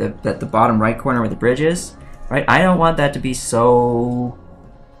here where the bottom right corner where the bridge is, right? I don't want that to be so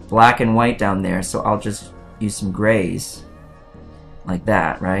black and white down there, so I'll just use some grays like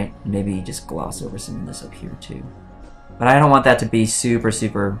that, right? Maybe just gloss over some of this up here too. But I don't want that to be super,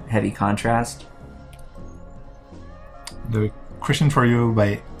 super heavy contrast. The question for you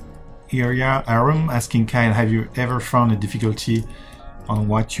by Iria Arum asking, Kyle, have you ever found a difficulty on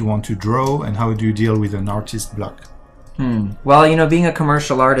what you want to draw, and how do you deal with an artist block? Well, you know, being a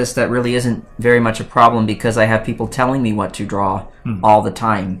commercial artist, that really isn't very much a problem because I have people telling me what to draw all the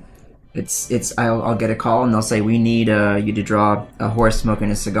time. I'll get a call and they'll say, we need you to draw a horse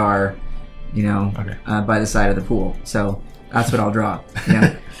smoking a cigar, you know, by the side of the pool. So that's what I'll draw. You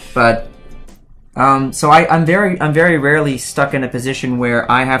know? But so I'm very rarely stuck in a position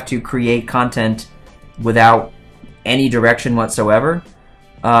where I have to create content without any direction whatsoever.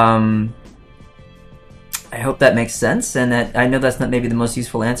 I hope that makes sense, and that I know that's not maybe the most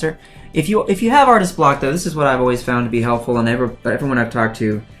useful answer. If you have artist block, though, this is what I've always found to be helpful, and everyone I've talked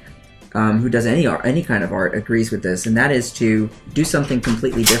to who does any kind of art agrees with this, and that is to do something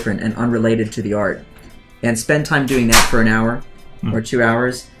completely different and unrelated to the art, and spend time doing that for an hour or 2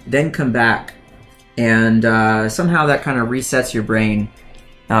 hours, then come back, and somehow that kind of resets your brain.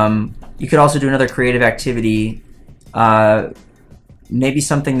 You could also do another creative activity, maybe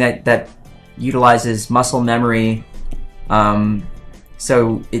something that utilizes muscle memory,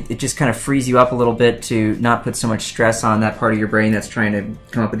 so it just kind of frees you up a little bit to not put so much stress on that part of your brain that's trying to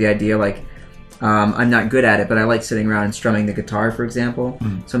come up with the idea. Like, I'm not good at it, but I like sitting around and strumming the guitar, for example.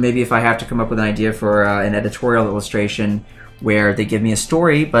 So maybe if I have to come up with an idea for an editorial illustration where they give me a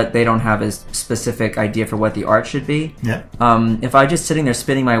story, but they don't have a specific idea for what the art should be. If I'm just sitting there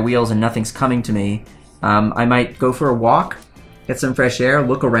spinning my wheels and nothing's coming to me, I might go for a walk, get some fresh air,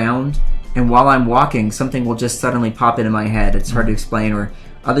 look around, and while I'm walking, something will just suddenly pop into my head. It's hard to explain. Or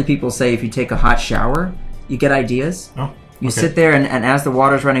other people say if you take a hot shower, you get ideas. You sit there, and as the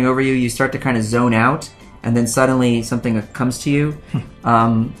water's running over you, you start to kind of zone out, and then suddenly something comes to you.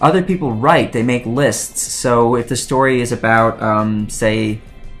 Other people write. They make lists. So if the story is about, say,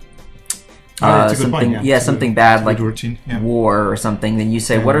 something, something bad like war or something, then you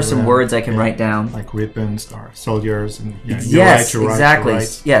say, what are some words I can write down? Like weapons or soldiers. And, yes, exactly.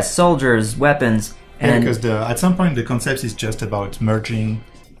 Yes, soldiers, weapons. And because at some point the concept is just about merging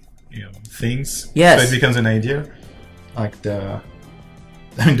things. Yes. So it becomes an idea. Like the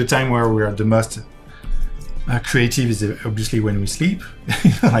time where we are the most creative is obviously when we sleep.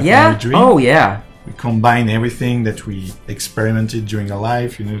 Like when we dream. Oh, yeah. We combine everything that we experimented during our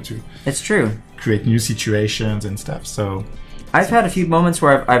life, to it's true, create new situations and stuff. So I've had a few moments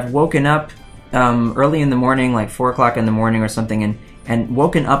where I've woken up early in the morning, like 4 o'clock in the morning or something, and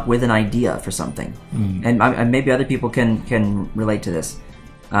woken up with an idea for something. And maybe other people can relate to this.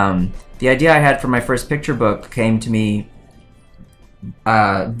 The idea I had for my first picture book came to me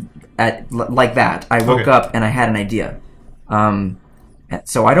like that. I woke up and I had an idea.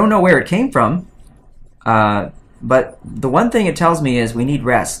 So I don't know where it came from. But the one thing it tells me is we need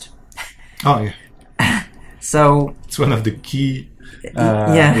rest. So it's one of the key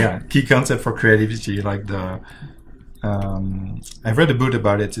key concept for creativity. Like I've read a book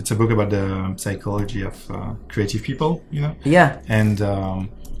about it. It's a book about the psychology of creative people, and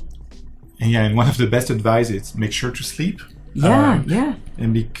one of the best advice is make sure to sleep.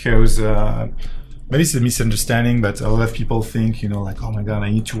 And because maybe it's a misunderstanding, but a lot of people think, like, oh my God, I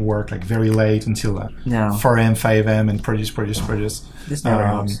need to work like very late until 4 a.m., 5 a.m. and produce. This never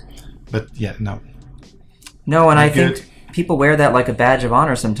helps. But no. No, and I think people wear that like a badge of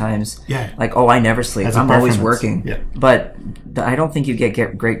honor sometimes. Like, oh, I never sleep. I'm always working. But I don't think you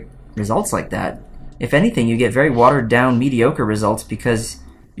get great results like that. If anything, you get very watered down, mediocre results because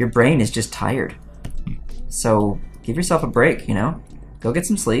your brain is just tired. So give yourself a break, Go get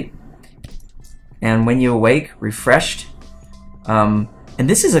some sleep. And when you awake, refreshed, and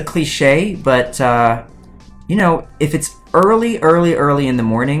this is a cliche, but, if it's early in the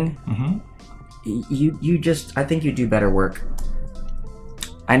morning, I think you do better work.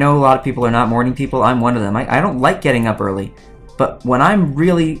 I know a lot of people are not morning people. I'm one of them. I don't like getting up early, but when I'm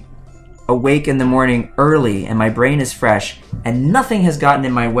really awake in the morning early and my brain is fresh and nothing has gotten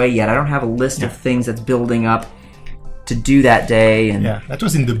in my way yet, I don't have a list of things that's building up to do that day. And that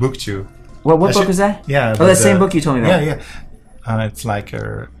was in the book too. What book was that? That same book you told me about. It's like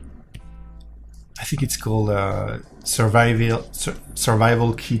I think it's called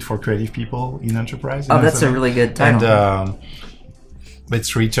Survival Kit for Creative People in Enterprise. That's a really good title. but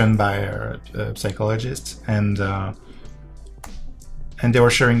it's written by a psychologist, and they were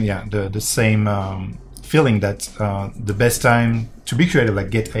sharing the same feeling that the best time to be creative, like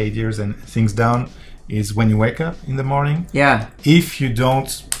get ideas and things down, is when you wake up in the morning. Yeah. If you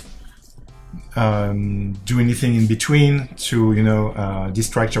don't do anything in between to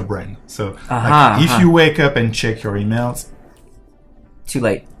distract your brain. So if you wake up and check your emails, too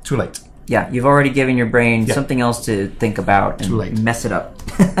late. Too late. Yeah, you've already given your brain something else to think about and mess it up.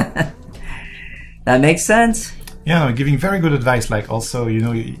 That makes sense. Yeah, no, giving very good advice. Like also,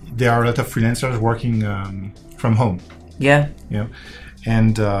 there are a lot of freelancers working from home. Yeah.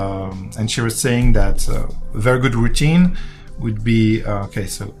 And she was saying that a very good routine would be okay.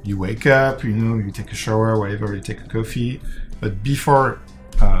 So you wake up, you take a shower, whatever, you take a coffee, but before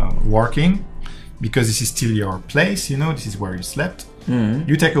working, because this is still your place, this is where you slept.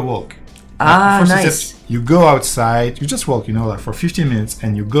 You take a walk. Nice. You go outside, you just walk, like for 15 minutes,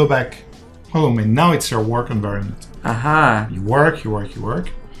 and you go back home, and now it's your work environment. You work,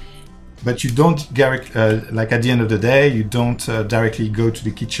 but you don't like at the end of the day, you don't directly go to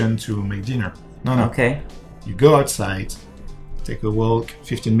the kitchen to make dinner. No. Okay. You go outside, take a walk,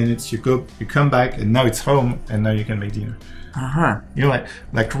 15 minutes, you come back, and now it's home, and now you can make dinner.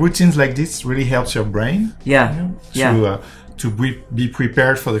 Like routines like this really helps your brain. To be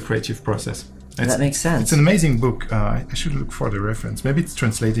prepared for the creative process. That makes sense. It's an amazing book. I should look for the reference. Maybe it's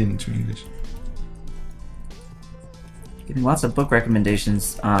translated into English. Getting lots of book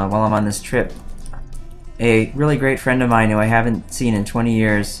recommendations while I'm on this trip. A really great friend of mine who I haven't seen in 20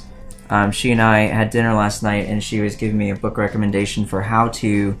 years, she and I had dinner last night, and she was giving me a book recommendation for how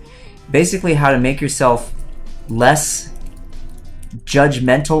to make yourself less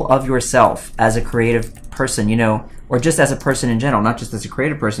judgmental of yourself as a creative person, or just as a person in general, not just as a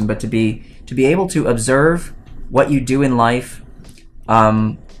creative person, but to be able to observe what you do in life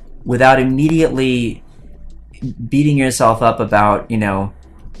without immediately beating yourself up about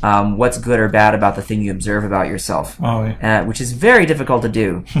what's good or bad about the thing you observe about yourself. Which is very difficult to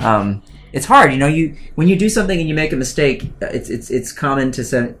do. It's hard, when you do something and you make a mistake, it's common to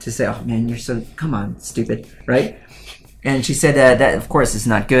say, oh man, you're so, come on, stupid, right? And she said that of course is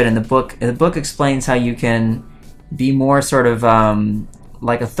not good. And the book explains how you can be more sort of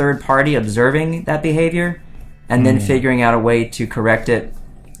like a third party observing that behavior, and then figuring out a way to correct it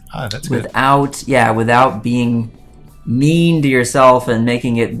without being mean to yourself and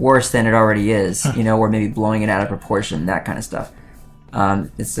making it worse than it already is, or maybe blowing it out of proportion, that kind of stuff.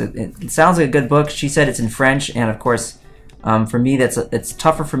 It sounds like a good book. She said it's in French, and of course, for me, it's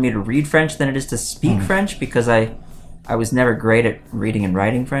tougher for me to read French than it is to speak French, because I was never great at reading and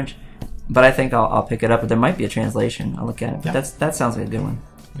writing French. But I think I'll pick it up. But there might be a translation. I'll look at it. But that sounds like a good one.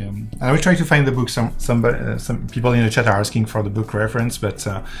 I will try to find the book. Some people in the chat are asking for the book reference, but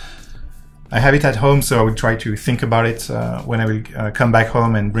I have it at home, so I will try to think about it when I will come back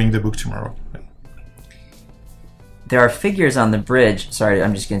home and bring the book tomorrow. There are figures on the bridge. Sorry,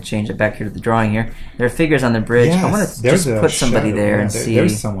 I'm just going to change it back here to the drawing here. There are figures on the bridge. Yes, I want to just put somebody there and see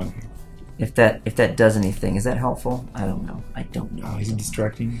there's someone. If that does anything. Is that helpful? I don't know. Is it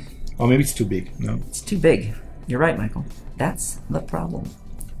distracting? Or maybe it's too big. No, it's too big. You're right, Michael. That's the problem.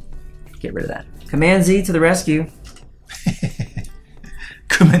 Get rid of that. Command Z to the rescue.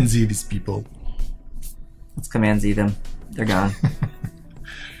 Command Z these people. Let's Command Z them. They're gone.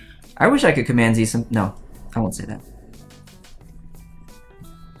 I wish I could Command Z some. No, I won't say that.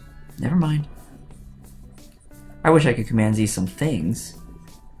 Never mind. I wish I could Command Z some things.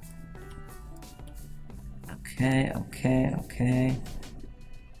 Okay.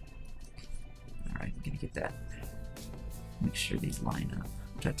 Alright, I'm gonna get that. Make sure these line up.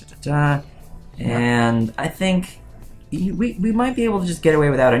 And I think we might be able to just get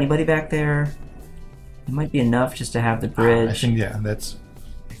away without anybody back there. It might be enough just to have the bridge. I think, that's...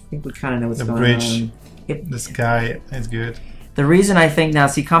 I think we kind of know what's going on. The bridge, the sky is good. The reason I think now,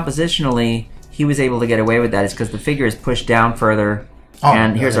 see, compositionally, he was able to get away with that is because the figure is pushed down further.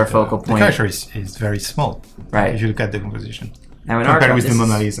 And here's our focal point. The character is very small, right? If you look at the composition, now compared with the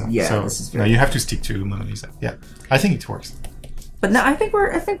Mona Lisa. Yeah, so this is very you have to stick to Mona Lisa. Yeah, I think it works. But no, I think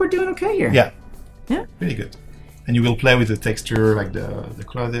we're doing okay here. Yeah, yeah, really good. And you will play with the texture, like the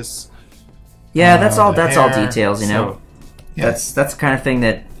clothes. Yeah, that's all details, So, yeah. That's the kind of thing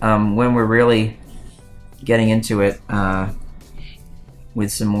that when we're really getting into it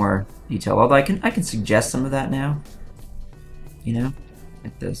with some more detail. Although I can suggest some of that now.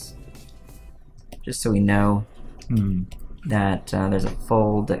 Like this, just so we know that there's a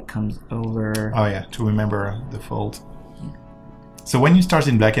fold that comes over. Oh yeah, to remember the fold. So when you start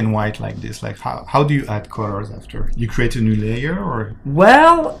in black and white like this, like how do you add colors after? You create a new layer, or?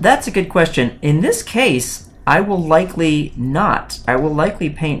 Well, that's a good question. In this case, I will likely not. I will likely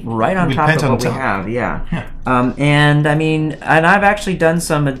paint right on top of what we have. Yeah. And I mean, and I've actually done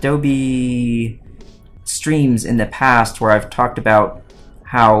some Adobe streams in the past where I've talked about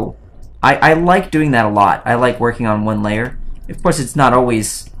how I like doing that a lot. I like working on one layer. Of course, it's not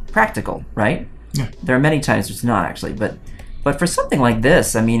always practical, right? Yeah. There are many times it's not actually, but for something like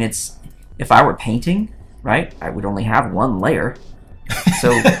this, I mean, it's if I were painting, right, I would only have one layer,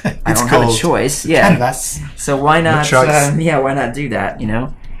 so I don't have a choice. Yeah, so why not? Yeah, why not do that? You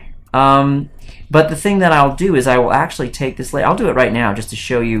know. But the thing that I'll do is I will actually take this layer. I'll do it right now just to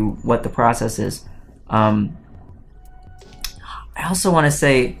show you what the process is. I also want to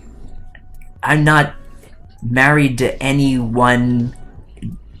say I'm not married to any one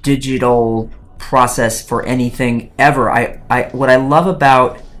digital process for anything ever. What I love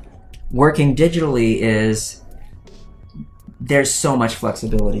about working digitally is there's so much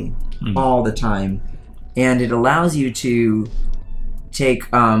flexibility all the time, and it allows you to take,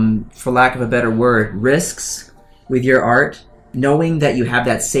 for lack of a better word, risks with your art, knowing that you have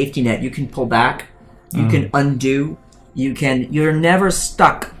that safety net. You can pull back, you can undo, you're never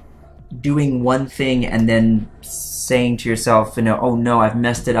stuck doing one thing and then saying to yourself, you know, oh no, I've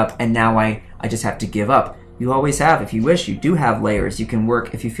messed it up and now I just have to give up. You always have, if you wish, you do have layers. You can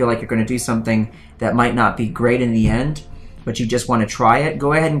work, if you feel like you're going to do something that might not be great in the end, but you just want to try it,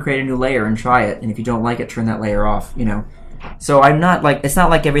 go ahead and create a new layer and try it. And if you don't like it, turn that layer off, you know. So I'm not like, it's not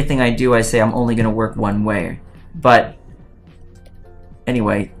like everything I do, I say I'm only going to work one way. But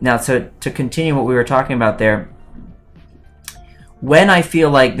anyway, now to continue what we were talking about there, when I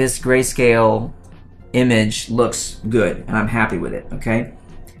feel like this grayscale image looks good and I'm happy with it, okay,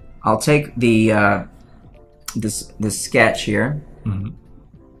 I'll take the this sketch here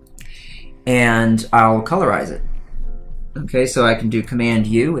and I'll colorize it. Okay, so I can do Command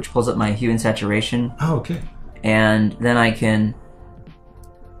U, which pulls up my hue and saturation. Oh, okay. And then I can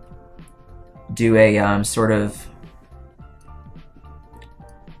do a sort of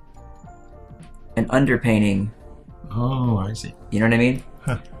an underpainting. Oh, I see. You know what I mean?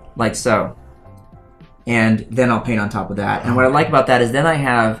 Huh. Like so. And then I'll paint on top of that. And what I like about that is then I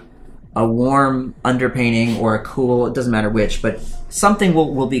have a warm underpainting or a cool, it doesn't matter which, but something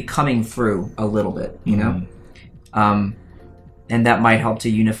will be coming through a little bit, you know? And that might help to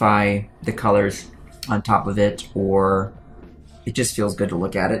unify the colors on top of it, or it just feels good to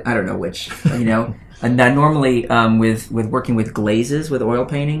look at it. I don't know which, you know? And then normally with working with glazes, with oil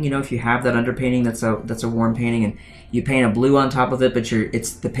painting, you know, if you have that underpainting that's a warm painting and you paint a blue on top of it, but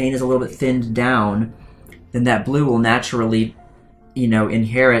the paint is a little bit thinned down, then that blue will naturally, you know,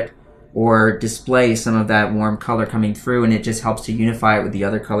 inherit or display some of that warm color coming through, and it just helps to unify it with the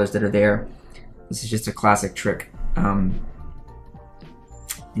other colors that are there. This is just a classic trick.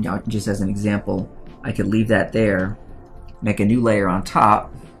 You know, just as an example, I could leave that there, make a new layer on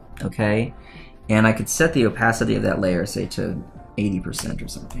top, okay, and I could set the opacity of that layer, say to 80% or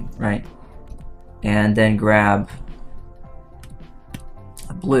something, right? And then grab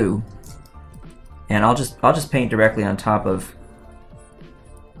a blue, and I'll just paint directly on top of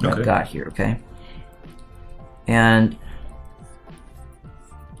what I've got here, okay? And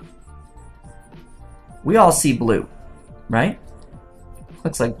we all see blue, right?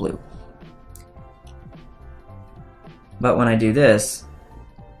 Looks like blue. But when I do this,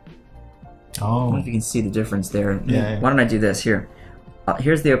 I don't know if you can see the difference there. Yeah. Why don't I do this here?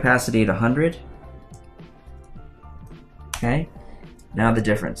 Here's the opacity at 100. Okay. Now the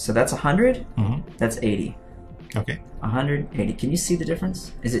difference. So that's 100. That's 80. Okay. 180. Can you see the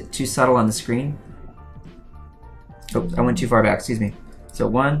difference? Is it too subtle on the screen? Oh, I went too far back. Excuse me. So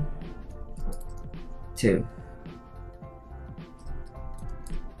 1, 2.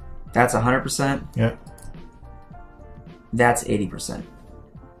 That's 100%. Yeah. That's 80%.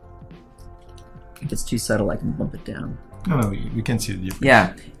 If it's too subtle, I can bump it down. No, we can see the difference.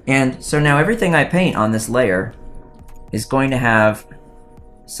 Yeah, and so now everything I paint on this layer is going to have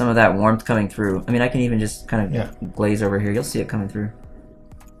some of that warmth coming through. I mean, I can even just kind of glaze over here. You'll see it coming through.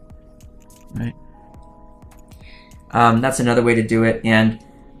 Right. That's another way to do it, and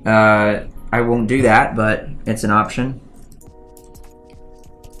I won't do that, but it's an option.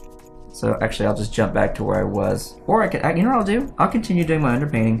 So actually, I'll just jump back to where I was. Or you know what I'll do? I'll continue doing my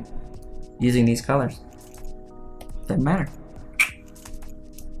underpainting using these colors. Doesn't matter.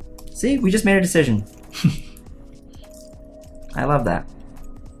 See, we just made a decision. I love that.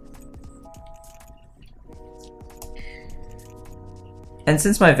 And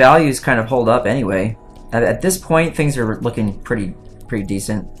since my values kind of hold up anyway, at this point, things are looking pretty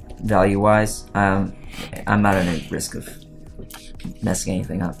decent value-wise. I'm not at any risk of messing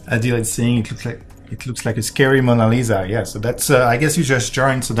anything up. Adil is saying it looks like a scary Mona Lisa. Yeah, so that's I guess you just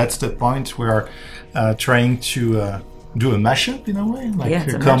joined, so that's the point. We are trying to do a mashup in a way,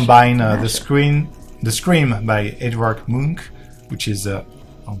 like combine the Scream by Edvard Munch, which is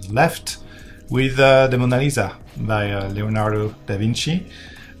on the left, with the Mona Lisa by Leonardo da Vinci.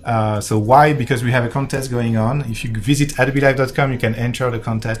 So why? Because we have a contest going on. If you visit adobelive.com, you can enter the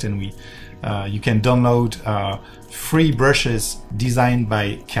contest, and you can download free brushes designed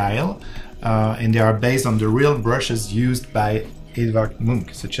by Kyle, and they are based on the real brushes used by Edvard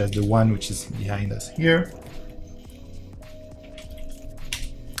Munch, such as the one which is behind us here.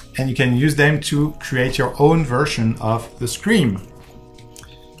 And you can use them to create your own version of the Scream.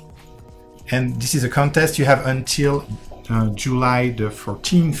 And this is a contest. You have until July the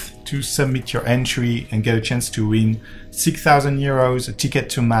 14th to submit your entry and get a chance to win 6,000 euros, a ticket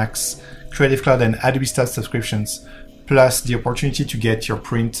to Max, Creative Cloud and Adobe Stock subscriptions, plus the opportunity to get your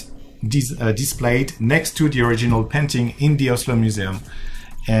print displayed next to the original painting in the Oslo Museum.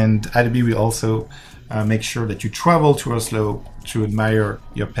 And Adobe will also make sure that you travel to Oslo to admire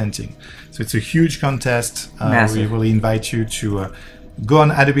your painting. So it's a huge contest. We really invite you to go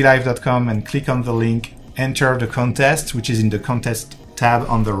on adobelive.com and click on the link, enter the contest, which is in the contest tab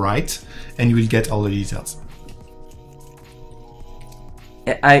on the right, and you will get all the details.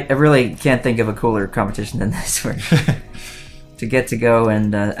 I really can't think of a cooler competition than this one. To get to go,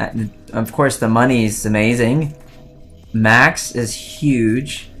 and of course the money is amazing. Max is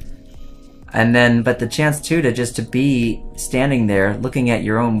huge. And then, but the chance too to be standing there looking at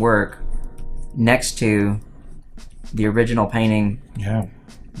your own work next to the original painting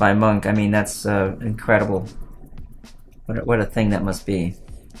by Munch. I mean, that's incredible. What a thing that must be.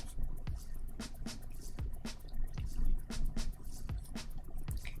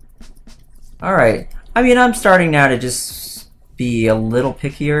 All right. I mean, I'm starting now to just be a little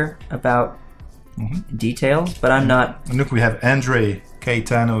pickier about details, but I'm not. And look, we have Andre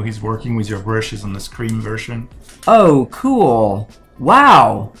Caetano. He's working with your brushes on the Scream version. Oh, cool.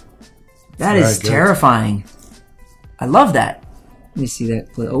 Wow. That is terrifying. I love that. Let me see that.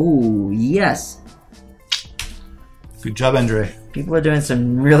 Oh, yes. Good job, Andre. People are doing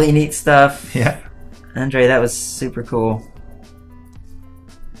some really neat stuff. Yeah. Andre, that was super cool.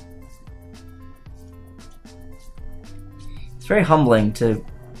 It's very humbling to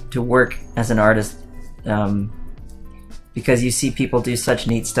work as an artist, because you see people do such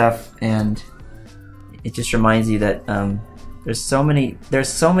neat stuff, and it just reminds you that there's so many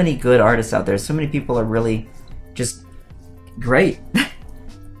good artists out there. So many people are really just great.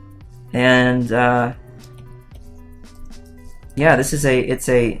 And yeah, this is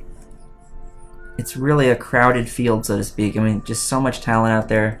it's really a crowded field, so to speak. I mean, just so much talent out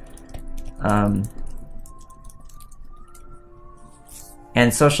there.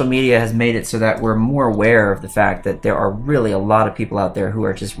 And social media has made it so that we're more aware of the fact that there are really a lot of people out there who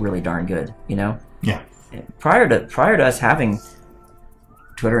are just really darn good, you know? Yeah. Prior to us having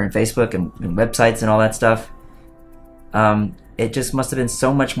Twitter and Facebook and websites and all that stuff, it just must have been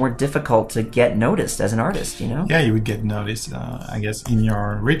so much more difficult to get noticed as an artist, you know? Yeah, you would get noticed, I guess, in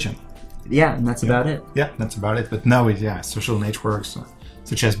your region. Yeah, and that's about it. Yeah, that's about it. But now, social networks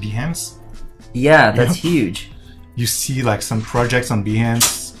such as Behance. Yeah, that's huge. You see, like, some projects on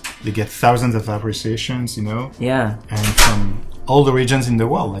Behance, they get thousands of appreciations, you know? Yeah. And from all the regions in the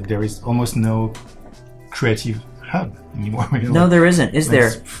world, like, there is almost no creative hub anymore. You know? No, there isn't, is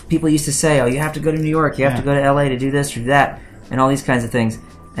there? People used to say, oh, you have to go to New York, you have to go to LA to do this or do that, and all these kinds of things.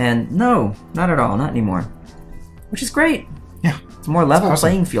 And no, not at all, not anymore. Which is great. Yeah. It's a more level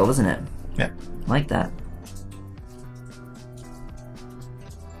playing field, isn't it? Yeah. I like that.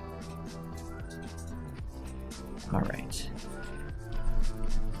 All right.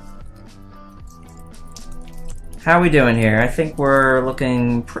 How are we doing here? I think we're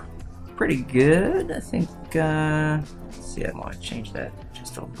looking pretty good. I think, let's see, I want to change that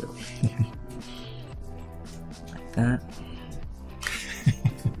just a little. Like that.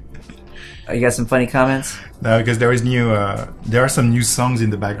 Oh, you got some funny comments? No, because there is there are some new songs in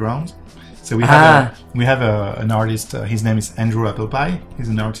the background. So we have an artist. His name is Andrew Applepie. He's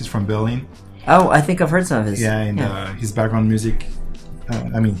an artist from Berlin. Oh, I think I've heard some of his. Yeah, and his background music.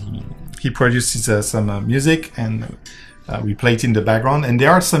 I mean, he produces some music, and we play it in the background. And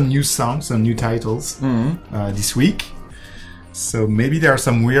there are some new songs, some new titles this week. So maybe there are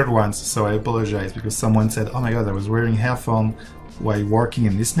some weird ones. So I apologize, because someone said, "Oh my God, I was wearing headphones while working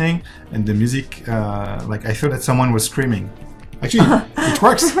and listening, and the music, like I thought that someone was screaming." Actually, it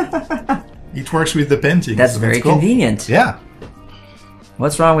works. it works with the painting. That's so very cool. convenient. Yeah.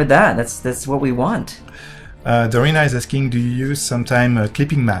 What's wrong with that? That's what we want. Dorina is asking, do you use sometime a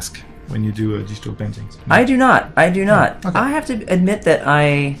clipping mask when you do digital paintings? No? I do not. I do not. Oh, okay. I have to admit that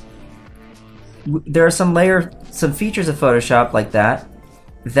there are some features of Photoshop like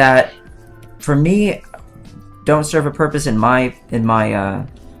that for me don't serve a purpose in my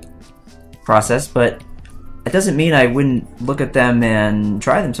process, but it doesn't mean I wouldn't look at them and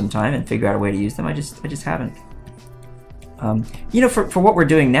try them sometime and figure out a way to use them. I just haven't. You know, for what we're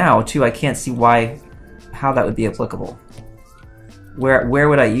doing now too, I can't see how that would be applicable. Where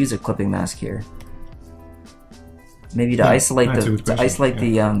would I use a clipping mask here? Maybe to isolate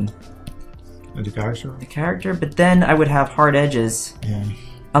the character, but then I would have hard edges. Yeah.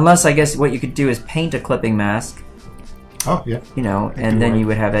 Unless I guess what you could do is paint a clipping mask. Oh yeah. You know, and then you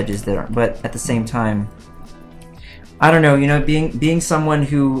would have edges that aren't. But at the same time, I don't know. You know, being someone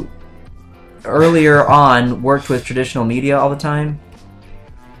who earlier on worked with traditional media all the time,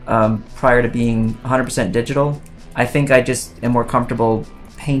 prior to being 100% digital, I think I just am more comfortable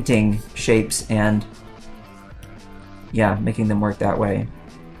painting shapes and making them work that way.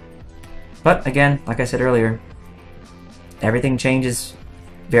 But again, like I said earlier, everything changes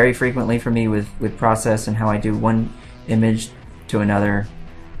very frequently for me with process and how I do one image to another.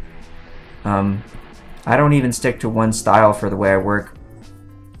 I don't even stick to one style for the way I work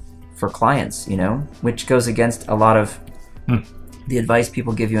for clients, you know, which goes against a lot of the advice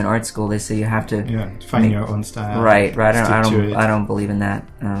people give you in art school. They say you have to find your own style. Right. I don't believe in that.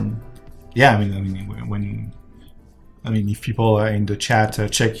 Yeah, I mean, if people are in the chat,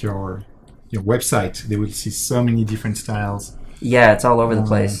 check your website. They will see so many different styles. Yeah, it's all over the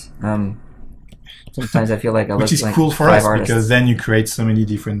place. Sometimes I feel like I look like 5 artists. Which is cool for us because then you create so many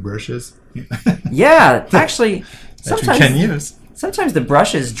different brushes. Yeah, actually, sometimes you can use. Sometimes the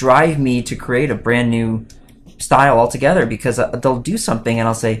brushes drive me to create a brand new style altogether because they'll do something and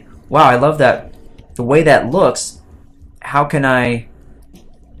I'll say, "Wow, I love that. The way that looks. How can I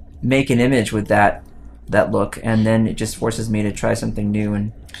make an image with that look?" And then it just forces me to try something new,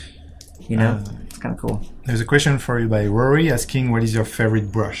 and you know, it's kind of cool. There's a question for you by Rory asking, "What is your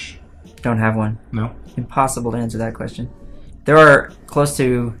favorite brush?" Don't have one. No. Impossible to answer that question. There are close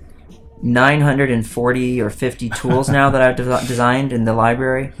to 940 or 50 tools now that I've designed in the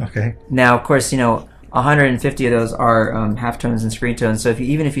library. Okay. Now, of course, you know, 150 of those are halftones and screen tones. So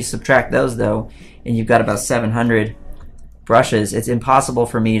even if you subtract those, though, and you've got about 700 brushes, it's impossible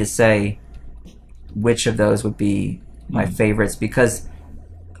for me to say which of those would be my favorites because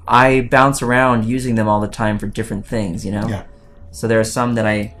I bounce around using them all the time for different things, you know? Yeah. So there are some that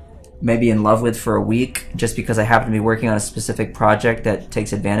I may be in love with for a week just because I happen to be working on a specific project that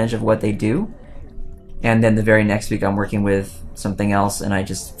takes advantage of what they do. And then the very next week I'm working with something else and I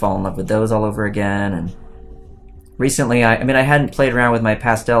just fall in love with those all over again. And recently, I hadn't played around with my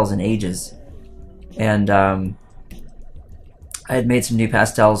pastels in ages. And I had made some new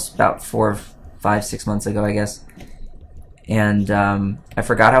pastels about 4, 5, 6 months ago, I guess. And I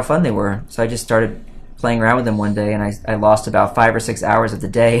forgot how fun they were. So I just started playing around with them one day and I lost about 5 or 6 hours of the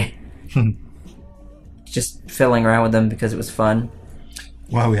day just fiddling around with them because it was fun.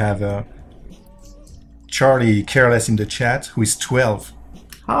 Well, we have Charlie Careless in the chat, who is 12.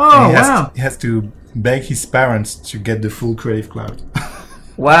 Oh, wow. He has to beg his parents to get the full Creative Cloud.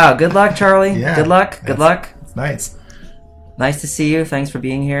 Wow, good luck, Charlie. Yeah, good luck. Good luck. It's nice. Nice to see you. Thanks for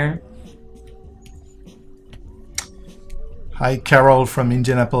being here. Hi, Carol from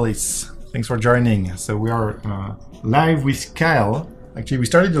Indianapolis. Thanks for joining. So we are live with Kyle. Actually, we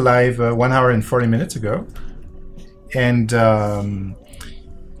started the live 1 hour and 40 minutes ago. And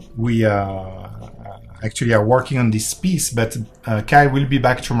we actually are working on this piece, but Kyle will be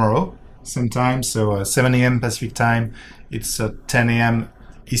back tomorrow sometime. So 7 a.m. Pacific time. It's 10 a.m.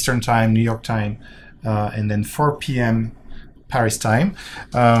 Eastern time, New York time, and then 4 p.m. Paris time.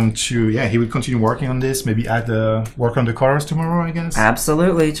 He will continue working on this. Maybe add work on the colors tomorrow, I guess.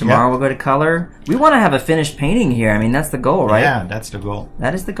 Absolutely. Tomorrow we'll go to color. We want to have a finished painting here. I mean, that's the goal, right? Yeah, that's the goal.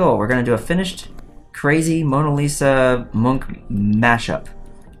 That is the goal. We're going to do a finished, crazy Mona Lisa Munch mashup.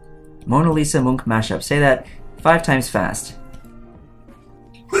 Mona Lisa Munch mashup. Say that 5 times fast.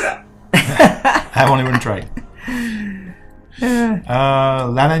 I won't even try.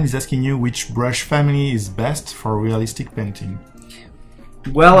 Lanan is asking you which brush family is best for realistic painting.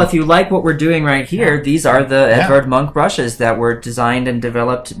 Well, if you like what we're doing right here, these are the Edvard Munch brushes that were designed and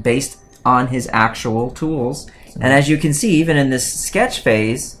developed based on his actual tools. And as you can see, even in this sketch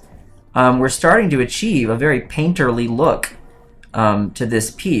phase, we're starting to achieve a very painterly look to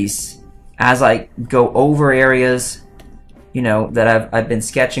this piece as I go over areas you know, that I've been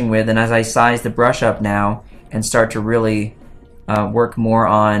sketching with, and as I size the brush up now and start to really work more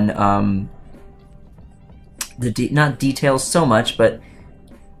on not details so much, but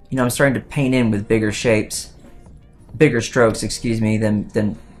you know, I'm starting to paint in with bigger strokes, excuse me,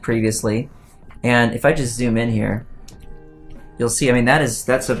 than previously. And if I just zoom in here, you'll see, I mean, that's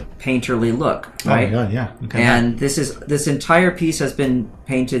a painterly look, right? Oh my God, yeah. Okay. And this entire piece has been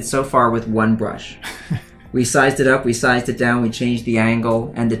painted so far with one brush. We sized it up, we sized it down, we changed the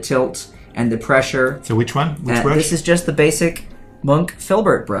angle and the tilt and the pressure. So which one? Which brush? This is just the basic Munch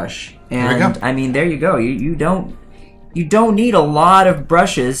filbert brush. And I mean, there you go. You don't need a lot of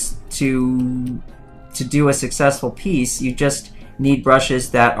brushes to do a successful piece. You just need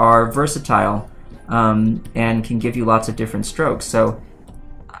brushes that are versatile and can give you lots of different strokes. So,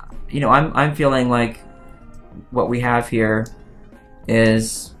 you know, I'm feeling like what we have here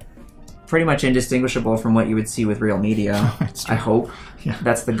is pretty much indistinguishable from what you would see with real media. I hope. Yeah.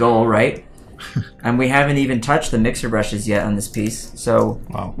 That's the goal, right? And we haven't even touched the mixer brushes yet on this piece, so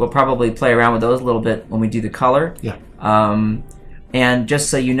we'll probably play around with those a little bit when we do the color. Yeah. And just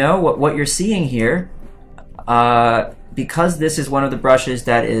so you know, what you're seeing here, because this is one of the brushes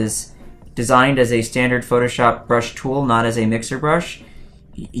that is designed as a standard Photoshop brush tool, not as a mixer brush,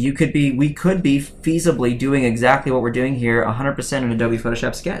 we could be feasibly doing exactly what we're doing here 100% in Adobe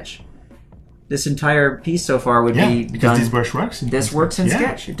Photoshop Sketch. This entire piece so far would be done. This brush works. This works in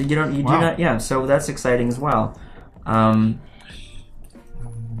Sketch. You do not. Yeah. So that's exciting as well.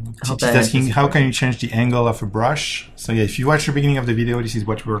 She's asking how can you change the angle of a brush. So yeah, if you watch the beginning of the video, this is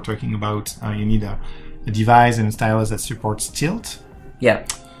what we were talking about. You need a device and a stylus that supports tilt. Yeah.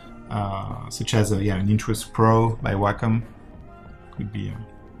 Such as an Intuos Pro by Wacom. Could be.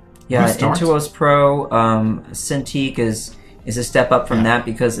 Intuos Pro. Cintiq is a step up from that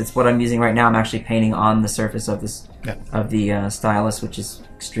because it's what I'm using right now. I'm actually painting on the surface of this of the stylus, which is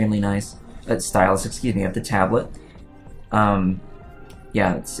extremely nice. Stylus, excuse me, of the tablet.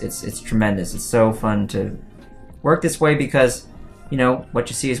 Yeah, it's tremendous. It's so fun to work this way because, you know, what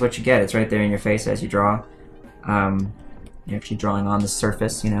you see is what you get. It's right there in your face as you draw. You're actually drawing on the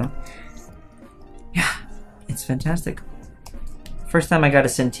surface, you know. Yeah, it's fantastic. First time I got a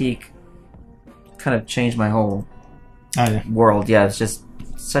Cintiq, kind of changed my whole world. Yeah, it's just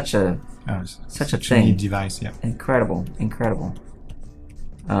such a thing. Neat device. Yeah, incredible.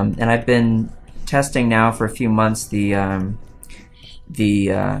 And I've been testing now for a few months the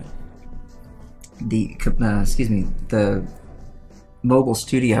Mobile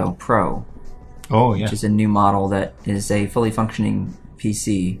Studio Pro. Oh yeah, which is a new model that is a fully functioning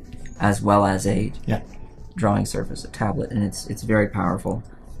PC as well as a drawing surface, a tablet, and it's very powerful.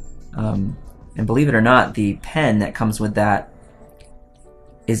 And believe it or not, the pen that comes with that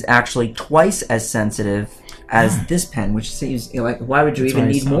is actually twice as sensitive as this pen, which seems like, why would you even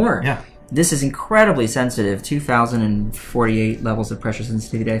need more? Yeah. This is incredibly sensitive, 2,048 levels of pressure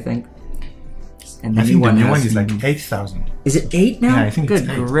sensitivity, I think. And the I new think one the new one is like 8,000. Is it 8 now? Yeah, I think it's 8.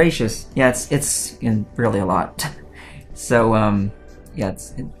 Good gracious. Yeah, it's really a lot. So, yeah,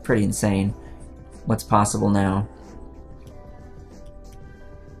 it's pretty insane what's possible now.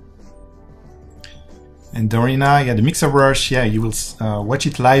 And Dorina, the mixer brush, you will watch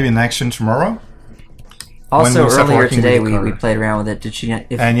it live in action tomorrow. Also, earlier today we played around with it. Did she?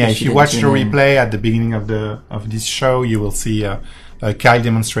 If you watch the replay at the beginning of this show, you will see Kyle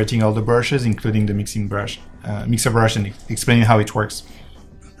demonstrating all the brushes, including the mixer brush, and explaining how it works.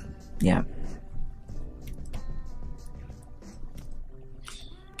 Yeah.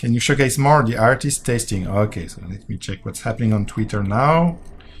 Can you showcase more the artist tasting? Okay, so let me check what's happening on Twitter now.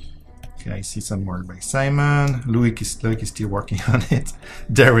 Okay, I see some work by Simon. Loic is still working on it.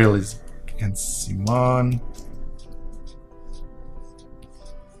 Daryl is and Simon.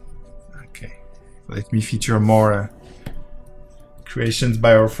 Okay, let me feature more creations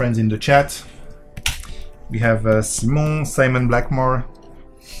by our friends in the chat. We have Simon Blackmore.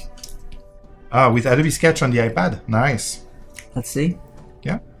 With Adobe Sketch on the iPad. Nice. Let's see.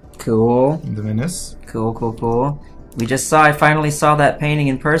 Yeah. Cool. In the Venice. Cool. I finally saw that painting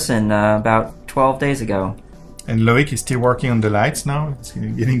in person about 12 days ago. And Loic is still working on the lights now. It's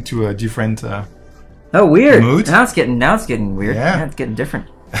getting to a different weird mood. Now it's getting weird. Yeah, it's getting different.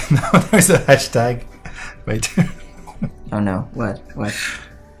 Now there's a hashtag. Wait. Oh no! What?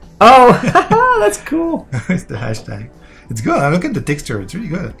 Oh, that's cool. It's the hashtag. It's good. Look at the texture. It's really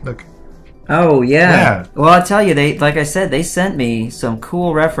good. Look. Oh yeah. Well, I'll tell you. Like I said, they sent me some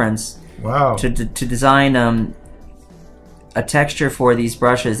cool reference. Wow. To design a texture for these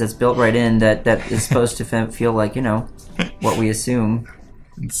brushes that's built right in that is supposed to feel like, you know, what we assume.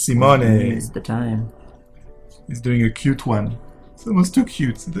 Simone is the time. He's doing a cute one. It's almost too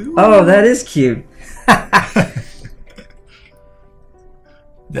cute. Oh, that is cute.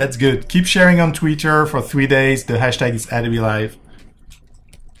 That's good. Keep sharing on Twitter for 3 days. The hashtag is Adobe Live.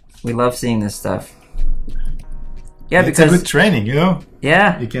 We love seeing this stuff. Yeah, it's because a good training, you know?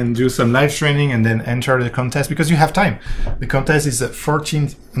 Yeah. You can do some live training and then enter the contest because you have time. The contest is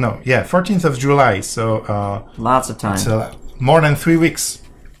 14th of July. So lots of time. It's more than 3 weeks.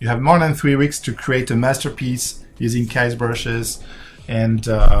 You have more than 3 weeks to create a masterpiece using KyleBrushes and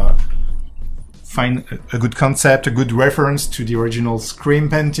find a good concept, a good reference to the original Scream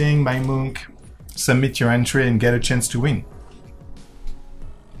painting by Munch. Submit your entry and get a chance to win.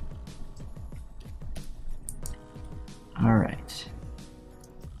 All right.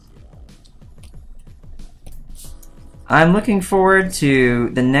 I'm looking forward to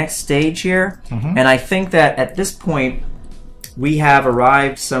the next stage here, and I think that at this point we have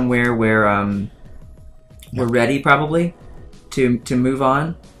arrived somewhere where we're ready probably to move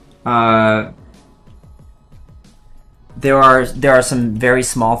on. There are some very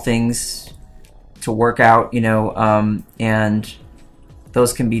small things to work out, you know, and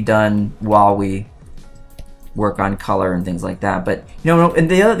those can be done while we work on color and things like that. But you know,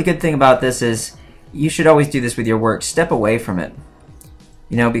 and the other good thing about this is you should always do this with your work. Step away from it.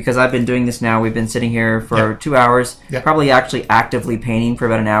 You know, because I've been doing this now. We've been sitting here for 2 hours, probably actually actively painting for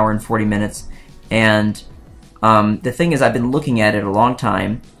about an hour and 40 minutes. And the thing is, I've been looking at it a long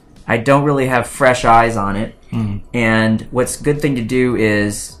time. I don't really have fresh eyes on it. And what's a good thing to do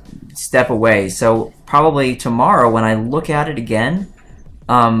is step away. So probably tomorrow when I look at it again,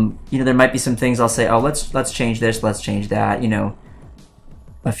 you know, there might be some things I'll say, oh, let's change this, let's change that, you know,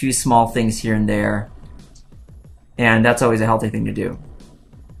 a few small things here and there. And that's always a healthy thing to do.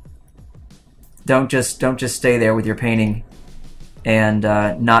 Don't just stay there with your painting and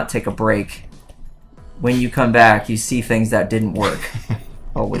not take a break. When you come back, you see things that didn't work.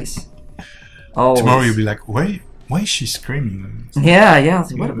 Always. Tomorrow you'll be like, why is she screaming? Yeah.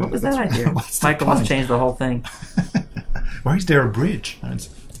 What was that idea? Michael must change the whole thing. Why is there a bridge?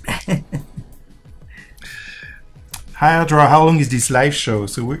 Hi Audra, how long is this live show?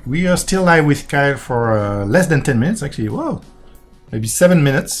 So we are still live with Kyle for less than 10 minutes actually. Whoa, maybe 7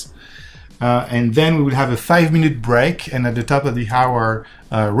 minutes. And then we will have a 5-minute break, and at the top of the hour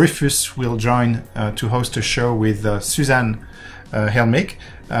Rufus will join to host a show with Suzanne Helmich,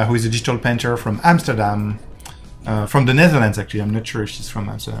 who is a digital painter from Amsterdam, from the Netherlands actually. I'm not sure if she's from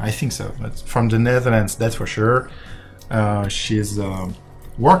Amsterdam. I think so, but from the Netherlands, that's for sure. She is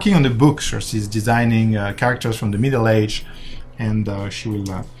working on the book, so she's designing characters from the Middle Age, and she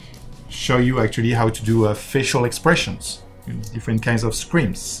will show you actually how to do facial expressions, different kinds of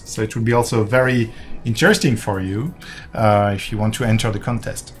screams. So it will be also very interesting for you if you want to enter the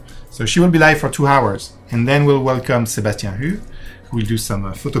contest. So she will be live for 2 hours, and then we'll welcome Sébastien Hu, who will do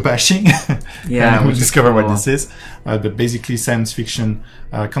some photo bashing. And we'll discover what this is. But basically science fiction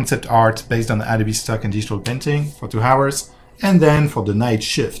concept art based on Adobe stock and digital painting for 2 hours. And then for the night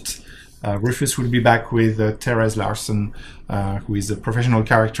shift, Rufus will be back with Therese Larson, who is a professional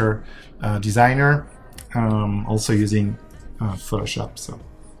character designer, also using Photoshop. So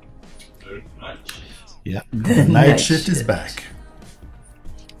yeah, the night shift is back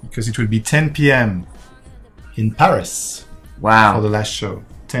because it will be 10 p.m. in Paris. Wow. For the last show,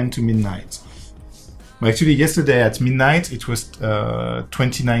 10 to midnight. Well, actually, yesterday at midnight it was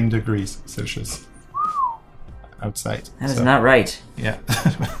 29 degrees Celsius outside. That is not right. Yeah.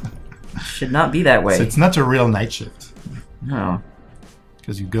 Should not be that way. So it's not a real night shift. No.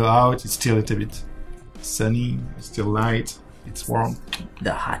 Because you go out, it's still a little bit sunny, it's still light, it's warm.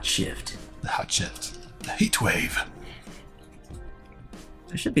 The hot shift. The hot shift. The heat wave.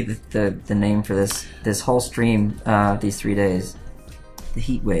 That should be the name for this whole stream these 3 days. The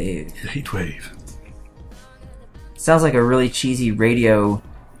heat wave. The heat wave. Sounds like a really cheesy radio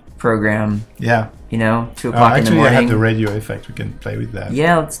program. Yeah. You know, 2 o'clock in the morning. Actually, I have the radio effect. We can play with that.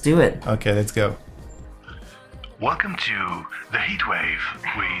 Yeah, let's do it. Okay, let's go. Welcome to the heat wave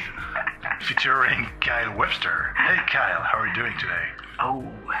with featuring Kyle Webster. Hey, Kyle, how are you doing today? Oh,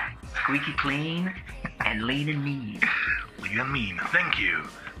 squeaky clean and lean and mean. Lean and mean. Thank you.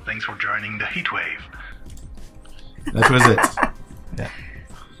 Thanks for joining the heat wave. That was it.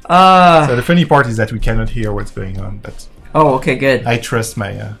 Yeah. So the funny part is that we cannot hear what's going on, but oh, okay, good. I trust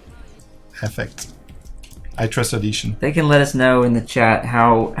my effect. I trust Audition. They can let us know in the chat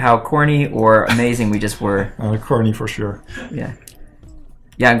how corny or amazing we just were. Corny for sure. Yeah.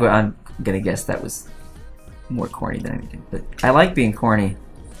 Yeah, I'm gonna guess that was more corny than anything, but I like being corny.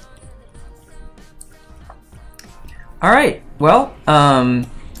 All right. Well,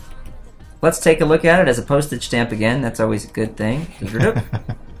 let's take a look at it as a postage stamp again. That's always a good thing.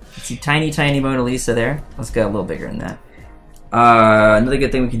 See tiny, tiny Mona Lisa there. Let's go a little bigger than that. Another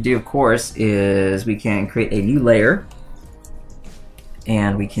good thing we can do, of course, is we can create a new layer.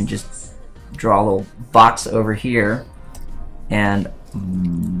 And we can just draw a little box over here and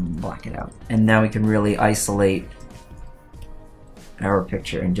block it out. And now we can really isolate our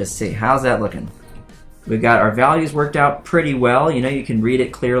picture and just see, how's that looking? We've got our values worked out pretty well. You know, you can read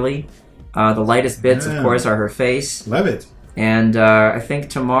it clearly. The lightest bits, of course, are her face. Love it. And I think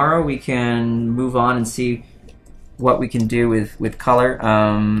tomorrow we can move on and see what we can do with color.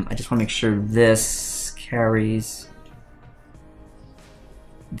 I just want to make sure this carries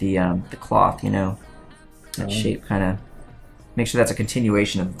the cloth, you know, that shape, kind of make sure that's a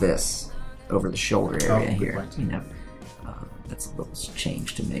continuation of this over the shoulder area here. You know, that's a little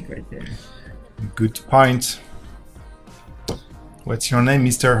change to make right there. Good point. What's your name,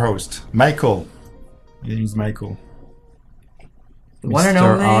 Mr. Host? Michael. Your name is Michael. The one and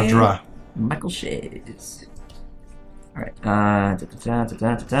only Ardra. Michael Shays. All right. That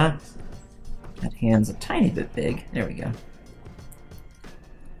hand's a tiny bit big. There we go.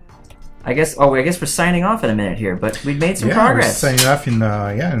 I guess. Oh, I guess we're signing off in a minute here, but we've made some progress. We're signing off in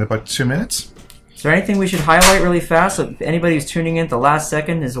in about 2 minutes. Is there anything we should highlight really fast so if anybody who's tuning in at the last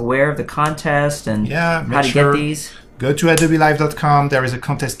second is aware of the contest and how to get these? Go to adobelive.com. There is a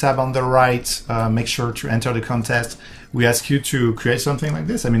contest tab on the right. Make sure to enter the contest. We ask you to create something like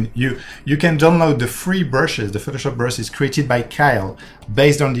this. I mean, you can download the free brushes, the Photoshop brushes created by Kyle,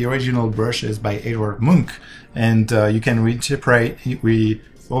 based on the original brushes by Edward Munch, and you can reinterpret.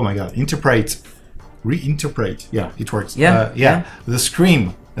 Reinterpret. Yeah, it works. Yeah. The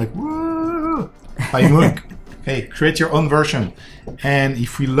scream, like woo, by Munch. Okay, create your own version, and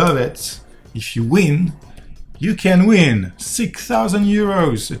if we love it, if you win, you can win 6,000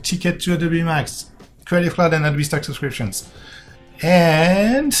 euros, a ticket to Adobe Max, Creative Cloud, and Adobe Stock subscriptions,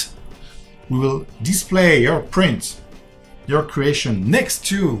 and we will display your print, your creation next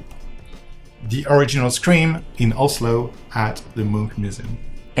to the original Scream in Oslo at the Munch Museum.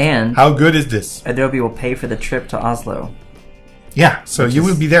 And how good is this? Adobe will pay for the trip to Oslo. Yeah, so you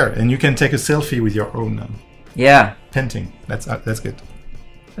will be there, and you can take a selfie with your own painting. That's good.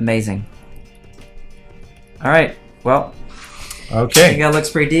 Amazing. All right. Well, okay. I think that looks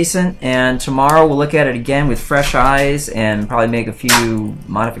pretty decent. And tomorrow we'll look at it again with fresh eyes and probably make a few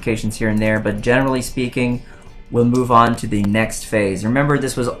modifications here and there. But generally speaking, we'll move on to the next phase. Remember,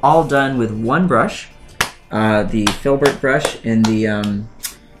 this was all done with one brush, the Filbert brush in the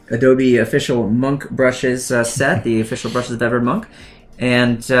Adobe official Munch brushes set, the official brushes of Edward Munch.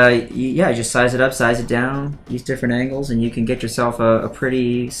 And yeah, just size it up, size it down, use different angles, and you can get yourself a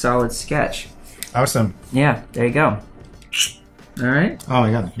pretty solid sketch. Awesome. Yeah, there you go. All right. Oh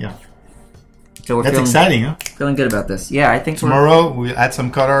my god, yeah. So that's exciting, huh? Feeling good about this. Yeah, I think tomorrow we'll add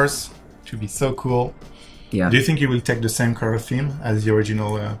some colors. It should be so cool. Yeah. Do you think you will take the same color theme as the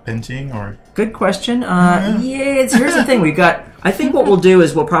original painting, or? Good question. Here's the thing. We've got. I think what we'll do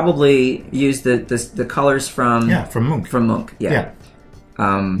is we'll probably use the colors from Munch. From Munch. Yeah.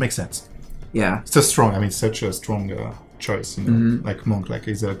 Makes sense. Yeah. It's a strong. I mean, such a strong choice. You know? Like Munch, like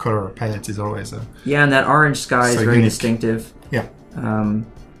his color palette is always. Yeah, and that orange sky is very distinctive. Yeah. And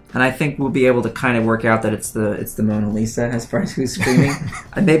I think we'll be able to kind of work out that it's the Mona Lisa as far as who's screaming.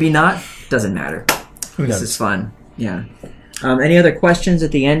 Maybe not. Doesn't matter. This is fun. Yeah. Any other questions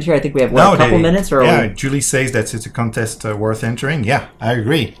at the end here? I think we have a couple minutes. Or Julie says that it's a contest worth entering. Yeah, I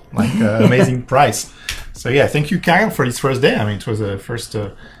agree. Like amazing price. So yeah, thank you, Kyle, for this first day. I mean, it was a first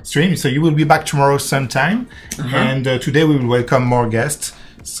stream. So you will be back tomorrow sometime. And today we will welcome more guests.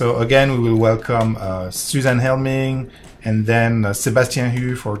 So again, we will welcome Susan Helming, and then Sebastian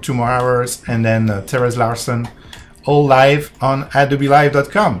Hu for 2 more hours, and then Therese Larson, all live on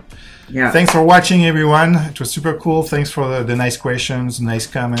adobelive.com. Yeah. Thanks for watching, everyone. It was super cool. Thanks for the nice questions, nice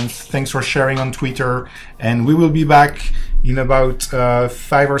comments. Thanks for sharing on Twitter. And we will be back in about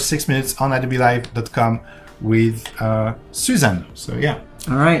 5 or 6 minutes on adobelive.com with Susan. So, yeah.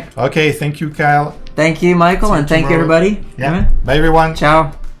 All right. Okay. Thank you, Kyle. Thank you, Michael. And thank you, everybody. Yeah. Bye, everyone.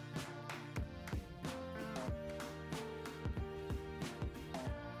 Ciao.